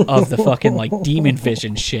thought of the fucking, like, demon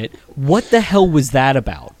vision shit, what the hell was that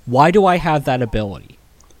about? Why do I have that ability?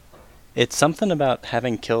 It's something about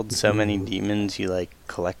having killed so many demons, you, like,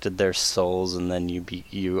 collected their souls, and then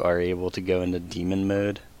you are able to go into demon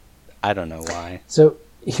mode. I don't know why. So,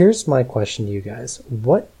 here's my question to you guys.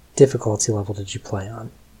 What difficulty level did you play on?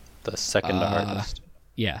 The second hardest.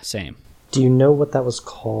 Yeah, same. Do you know what that was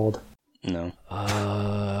called? No.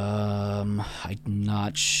 I'm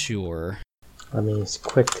not sure. Let me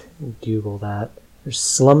quick Google that. There's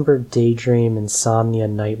Slumber, Daydream, Insomnia,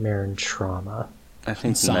 Nightmare, and Trauma. I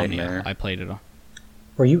think Insomnia. Nightmare. I played it on.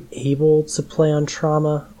 Were you able to play on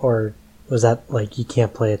Trauma, or was that like you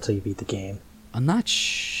can't play it till you beat the game? I'm not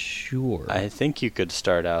sure. I think you could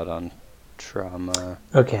start out on Trauma.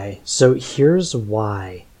 Okay, so here's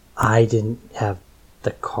why I didn't have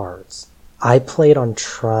the cards. I played on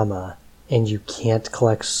Trauma, and you can't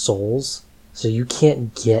collect souls, so you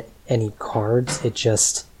can't get any cards. It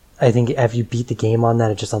just, I think if you beat the game on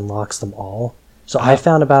that, it just unlocks them all. So I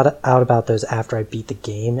found out about those after I beat the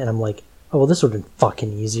game, and I'm like, oh, well, this would have been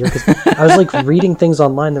fucking easier. Because I was like reading things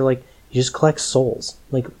online, they're like, you just collect souls.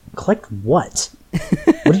 Like, collect what?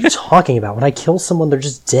 What are you talking about? When I kill someone, they're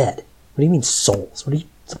just dead. What do you mean souls? What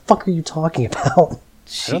the fuck are you talking about?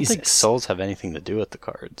 I don't think Jesus. souls have anything to do with the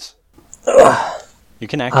cards. You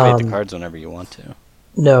can activate the cards whenever you want to.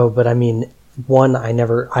 No, but I mean, one, I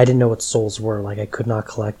didn't know what souls were. Like, I could not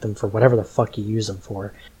collect them for whatever the fuck you use them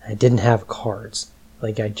for. I didn't have cards.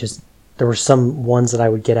 Like, there were some ones that I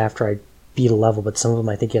would get after I beat a level, but some of them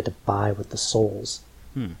I think you had to buy with the souls.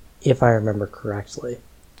 If I remember correctly.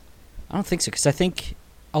 I don't think so, because I think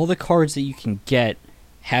all the cards that you can get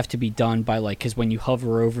have to be done by, like, because when you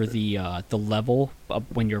hover over the level,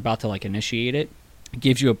 when you're about to, like, initiate it, it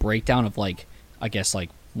gives you a breakdown of, like, I guess, like,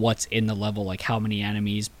 what's in the level, like, how many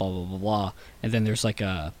enemies, blah, blah, blah, blah. And then there's, like,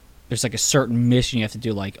 a certain mission you have to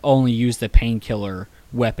do, like, only use the painkiller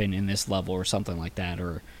weapon in this level or something like that,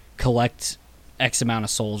 or collect X amount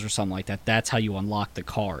of souls or something like that. That's how you unlock the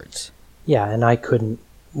cards. Yeah, and I couldn't...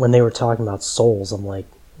 When they were talking about souls, I'm like,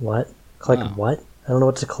 what? Collect what? I don't know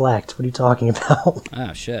what to collect. What are you talking about?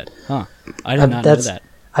 Oh, shit. Huh. I did not know that.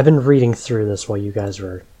 I've been reading through this while you guys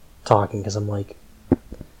were talking, because I'm like,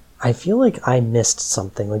 I feel like I missed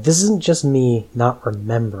something. Like, this isn't just me not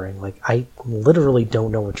remembering. Like, I literally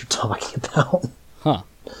don't know what you're talking about. Huh.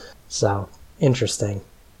 So, interesting.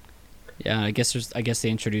 Yeah, I guess they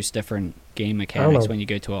introduce different game mechanics when you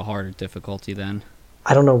go to a harder difficulty then.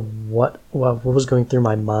 I don't know what was going through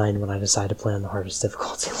my mind when I decided to play on the hardest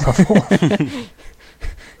difficulty level.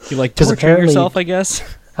 You like torturing yourself, I guess?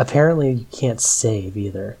 Apparently you can't save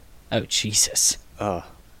either. Oh, Jesus. Oh.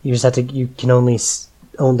 You just have to,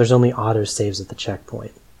 there's only auto saves at the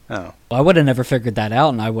checkpoint. Oh. Well, I would have never figured that out,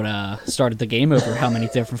 and I would have started the game over how many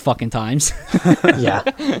different fucking times. Yeah.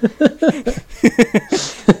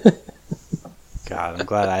 God, I'm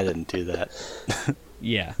glad I didn't do that.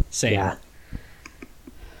 Yeah, same. Yeah.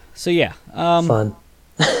 So yeah, Fun.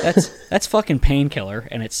 that's fucking Painkiller,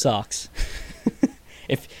 and it sucks.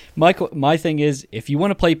 If my thing is, if you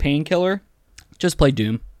want to play Painkiller, just play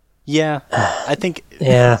Doom. Yeah, I think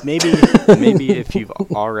maybe if you've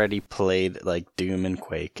already played like Doom and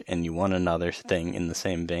Quake and you want another thing in the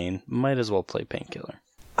same vein, might as well play Painkiller.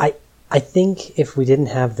 I think if we didn't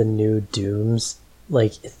have the new Dooms,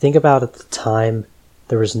 like, think about at the time,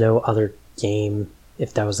 there was no other game,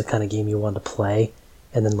 if that was the kind of game you wanted to play,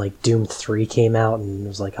 and then, like, Doom 3 came out, and it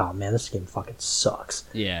was like, oh man, this game fucking sucks.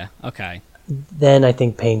 Yeah, okay. Then I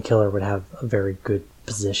think Painkiller would have a very good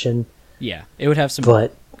position. Yeah, it would have some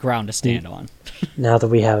ground to stand on. Now that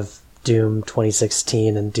we have Doom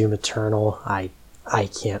 2016 and Doom Eternal, I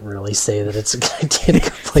can't really say that it's a good idea to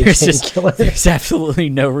go play Painkiller. There's absolutely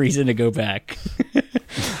no reason to go back.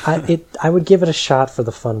 I would give it a shot for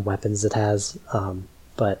the fun weapons it has,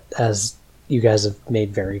 but as you guys have made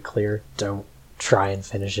very clear, don't try and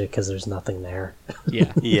finish it because there's nothing there.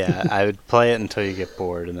 Yeah. Yeah, I would play it until you get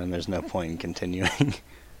bored, and then there's no point in continuing.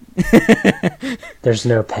 There's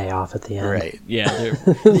no payoff at the end. Right. Yeah,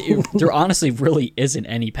 there honestly really isn't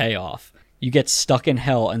any payoff. You get stuck in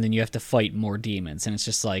hell, and then you have to fight more demons, and it's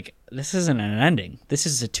just like, this isn't an ending. This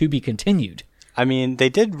is a to be continued. I mean, they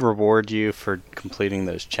did reward you for completing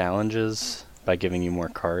those challenges by giving you more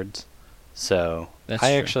cards. So That's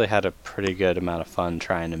I true. actually had a pretty good amount of fun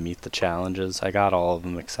trying to meet the challenges. I got all of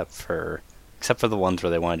them except for the ones where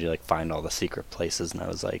they wanted you to like find all the secret places, and I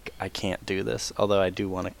was like, I can't do this, although I do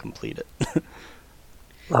want to complete it.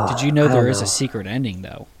 Did you know there is know. a secret ending,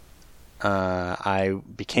 though? I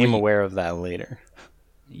became aware of that later.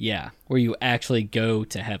 Yeah, where you actually go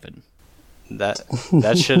to heaven. That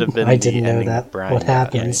should have been I the didn't know ending that. Brian What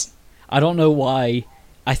got, happens? I don't know why.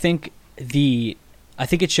 I think it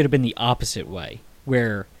should have been the opposite way,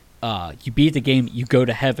 where you beat the game, you go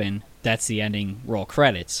to heaven, that's the ending, roll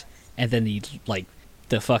credits, and then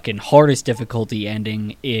the fucking hardest difficulty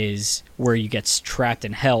ending is where you get trapped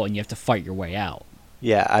in hell and you have to fight your way out.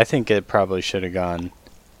 Yeah, I think it probably should have gone,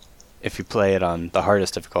 if you play it on the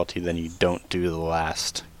hardest difficulty, then you don't do the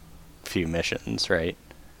last few missions, right?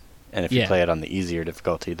 And if you play it on the easier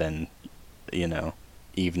difficulty, then,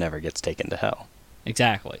 Eve never gets taken to hell.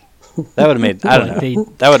 Exactly. That would have made, I don't know,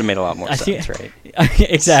 that would have made a lot more sense, right?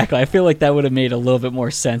 Exactly. I feel like that would have made a little bit more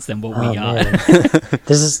sense than what we got. Man.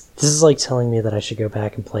 This is like telling me that I should go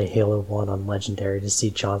back and play Halo 1 on Legendary to see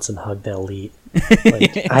Johnson hug the Elite. Like,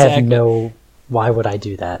 Exactly. I have no... Why would I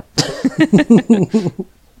do that?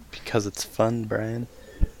 Because it's fun, Brian.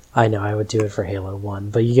 I know, I would do it for Halo 1,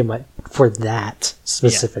 but you get for that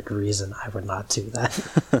specific reason, I would not do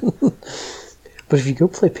that. But if you go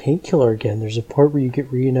play Painkiller again, there's a part where you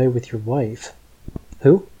get reunited with your wife.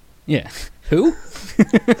 Who? Yeah. Who?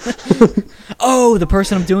 Oh, the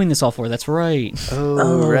person I'm doing this all for. That's right.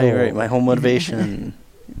 Oh, right. My whole motivation.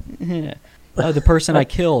 Yeah. Oh, the person I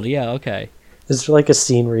killed. Yeah, okay. Is there like a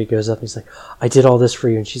scene where he goes up and he's like, I did all this for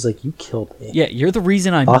you, and she's like, you killed me. Yeah, you're the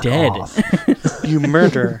reason I'm Fuck dead. off. You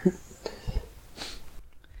murder.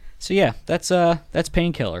 So yeah, that's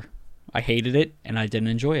Painkiller. I hated it and I didn't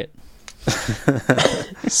enjoy it.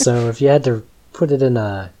 So if you had to put it in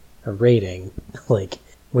a rating, like,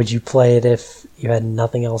 would you play it if you had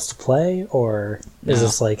nothing else to play, or is No.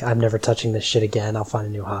 this like, I'm never touching this shit again, I'll find a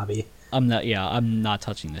new hobby? I'm not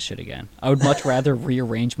touching this shit again. I would much rather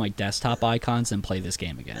rearrange my desktop icons than play this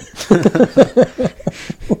game again.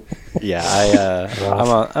 Yeah,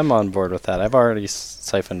 Rough. I'm on board with that. I've already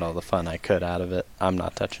siphoned all the fun I could out of it. I'm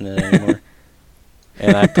not touching it anymore.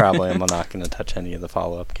 And I probably am not going to touch any of the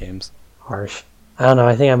follow-up games. Harsh. I don't know,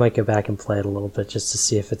 I think I might go back and play it a little bit just to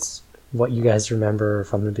see if it's what you guys remember, or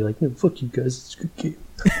if I'm going to be like, no, fuck you guys, it's a good game.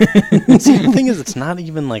 See, the thing is, it's not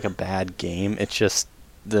even like a bad game. It's just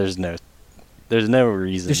there's no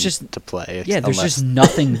reason There's just- to play. Yeah, there's unless- just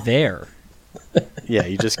nothing there. yeah,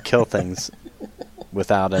 you just kill things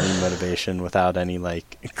without any motivation, without any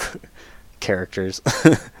like characters.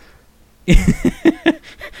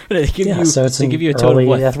 They give Yeah, you so it's they an give you a total of early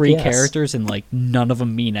what, 3 FPS. characters, and like none of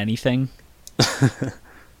them mean anything.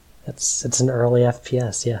 It's an early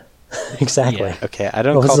FPS, yeah. Exactly. Yeah. Okay, I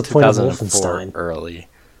don't What was call the point of 2004 Wolfenstein? early.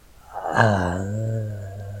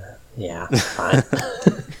 Yeah, fine.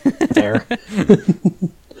 Fair.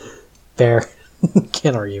 Fair.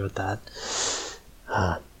 Can't argue with that.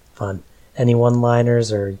 Fun. Any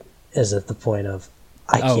one-liners, or is it the point of,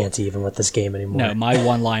 I Oh. can't even with this game anymore? No, my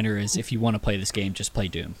one-liner is, if you want to play this game, just play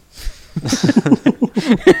Doom.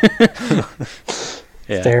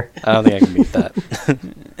 Yeah, Fair. I don't think I can beat that.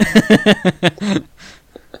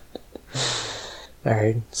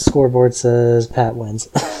 Alright, scoreboard says Pat wins.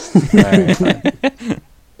 Alright, fine.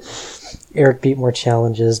 Eric beat more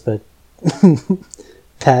challenges, but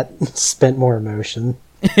Pat spent more emotion.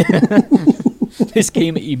 This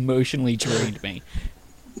game emotionally drained me.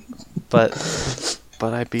 But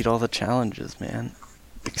I beat all the challenges, man,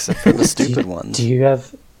 except for the stupid ones. Do you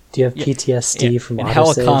have Yeah, PTSD Yeah, from and how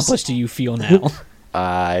autosaves? accomplished do you feel now?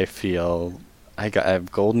 I feel I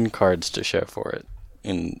have golden cards to show for it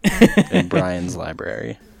in Brian's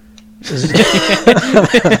library.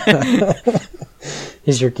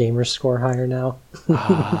 Is your gamer score higher now?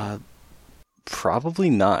 Probably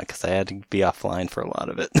not, because I had to be offline for a lot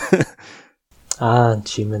of it.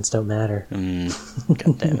 Achievements don't matter.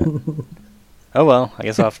 God damn it. Oh well, I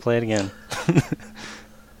guess I'll have to play it again.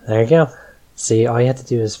 There you go. See, all you have to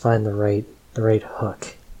do is find the right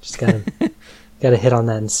hook. Just gotta hit on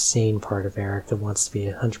that insane part of Eric that wants to be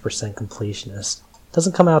 100% completionist.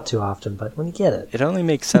 Doesn't come out too often, but when you get it, It only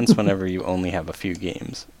makes sense whenever you only have a few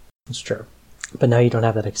games. it's true. But now you don't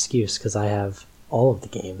have that excuse, because I have all of the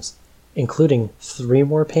games, including 3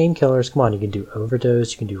 more painkillers. Come on, you can do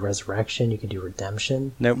Overdose, you can do Resurrection, you can do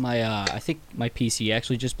Redemption. Nope. I think my PC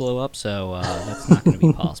actually just blew up, so that's not going to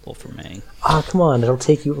be possible for me. Ah, come on, it'll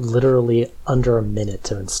take you literally under a minute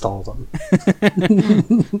to install them.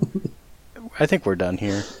 I think we're done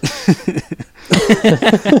here.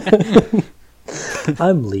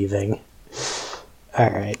 I'm leaving.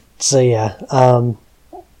 Alright, so yeah,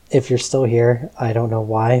 if you're still here, I don't know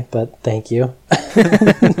why, but thank you.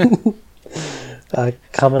 Coming I up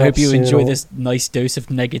hope you soon, enjoy this nice dose of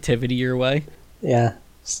negativity your way. Yeah,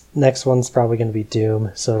 next one's probably going to be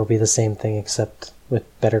Doom, so it'll be the same thing except with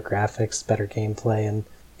better graphics, better gameplay, and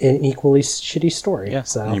an equally shitty story. Yeah,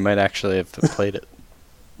 So and you might actually have played it.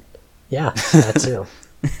 yeah, that too.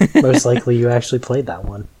 Most likely you actually played that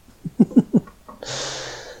one.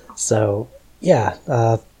 So, yeah,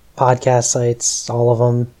 podcast sites, all of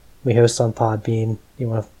them. We host on Podbean. You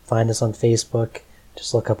want to find us on Facebook,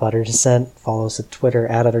 just look up Utter Descent. Follow us at Twitter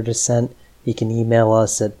at Utter Descent. You can email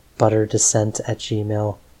us at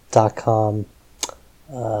butterdescent@gmail.com.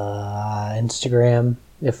 Instagram,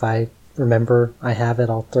 if I remember I have it,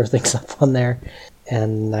 I'll throw things up on there.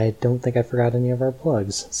 And I don't think I forgot any of our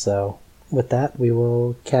plugs. So, with that, we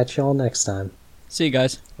will catch y'all next time. See you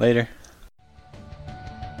guys. Later.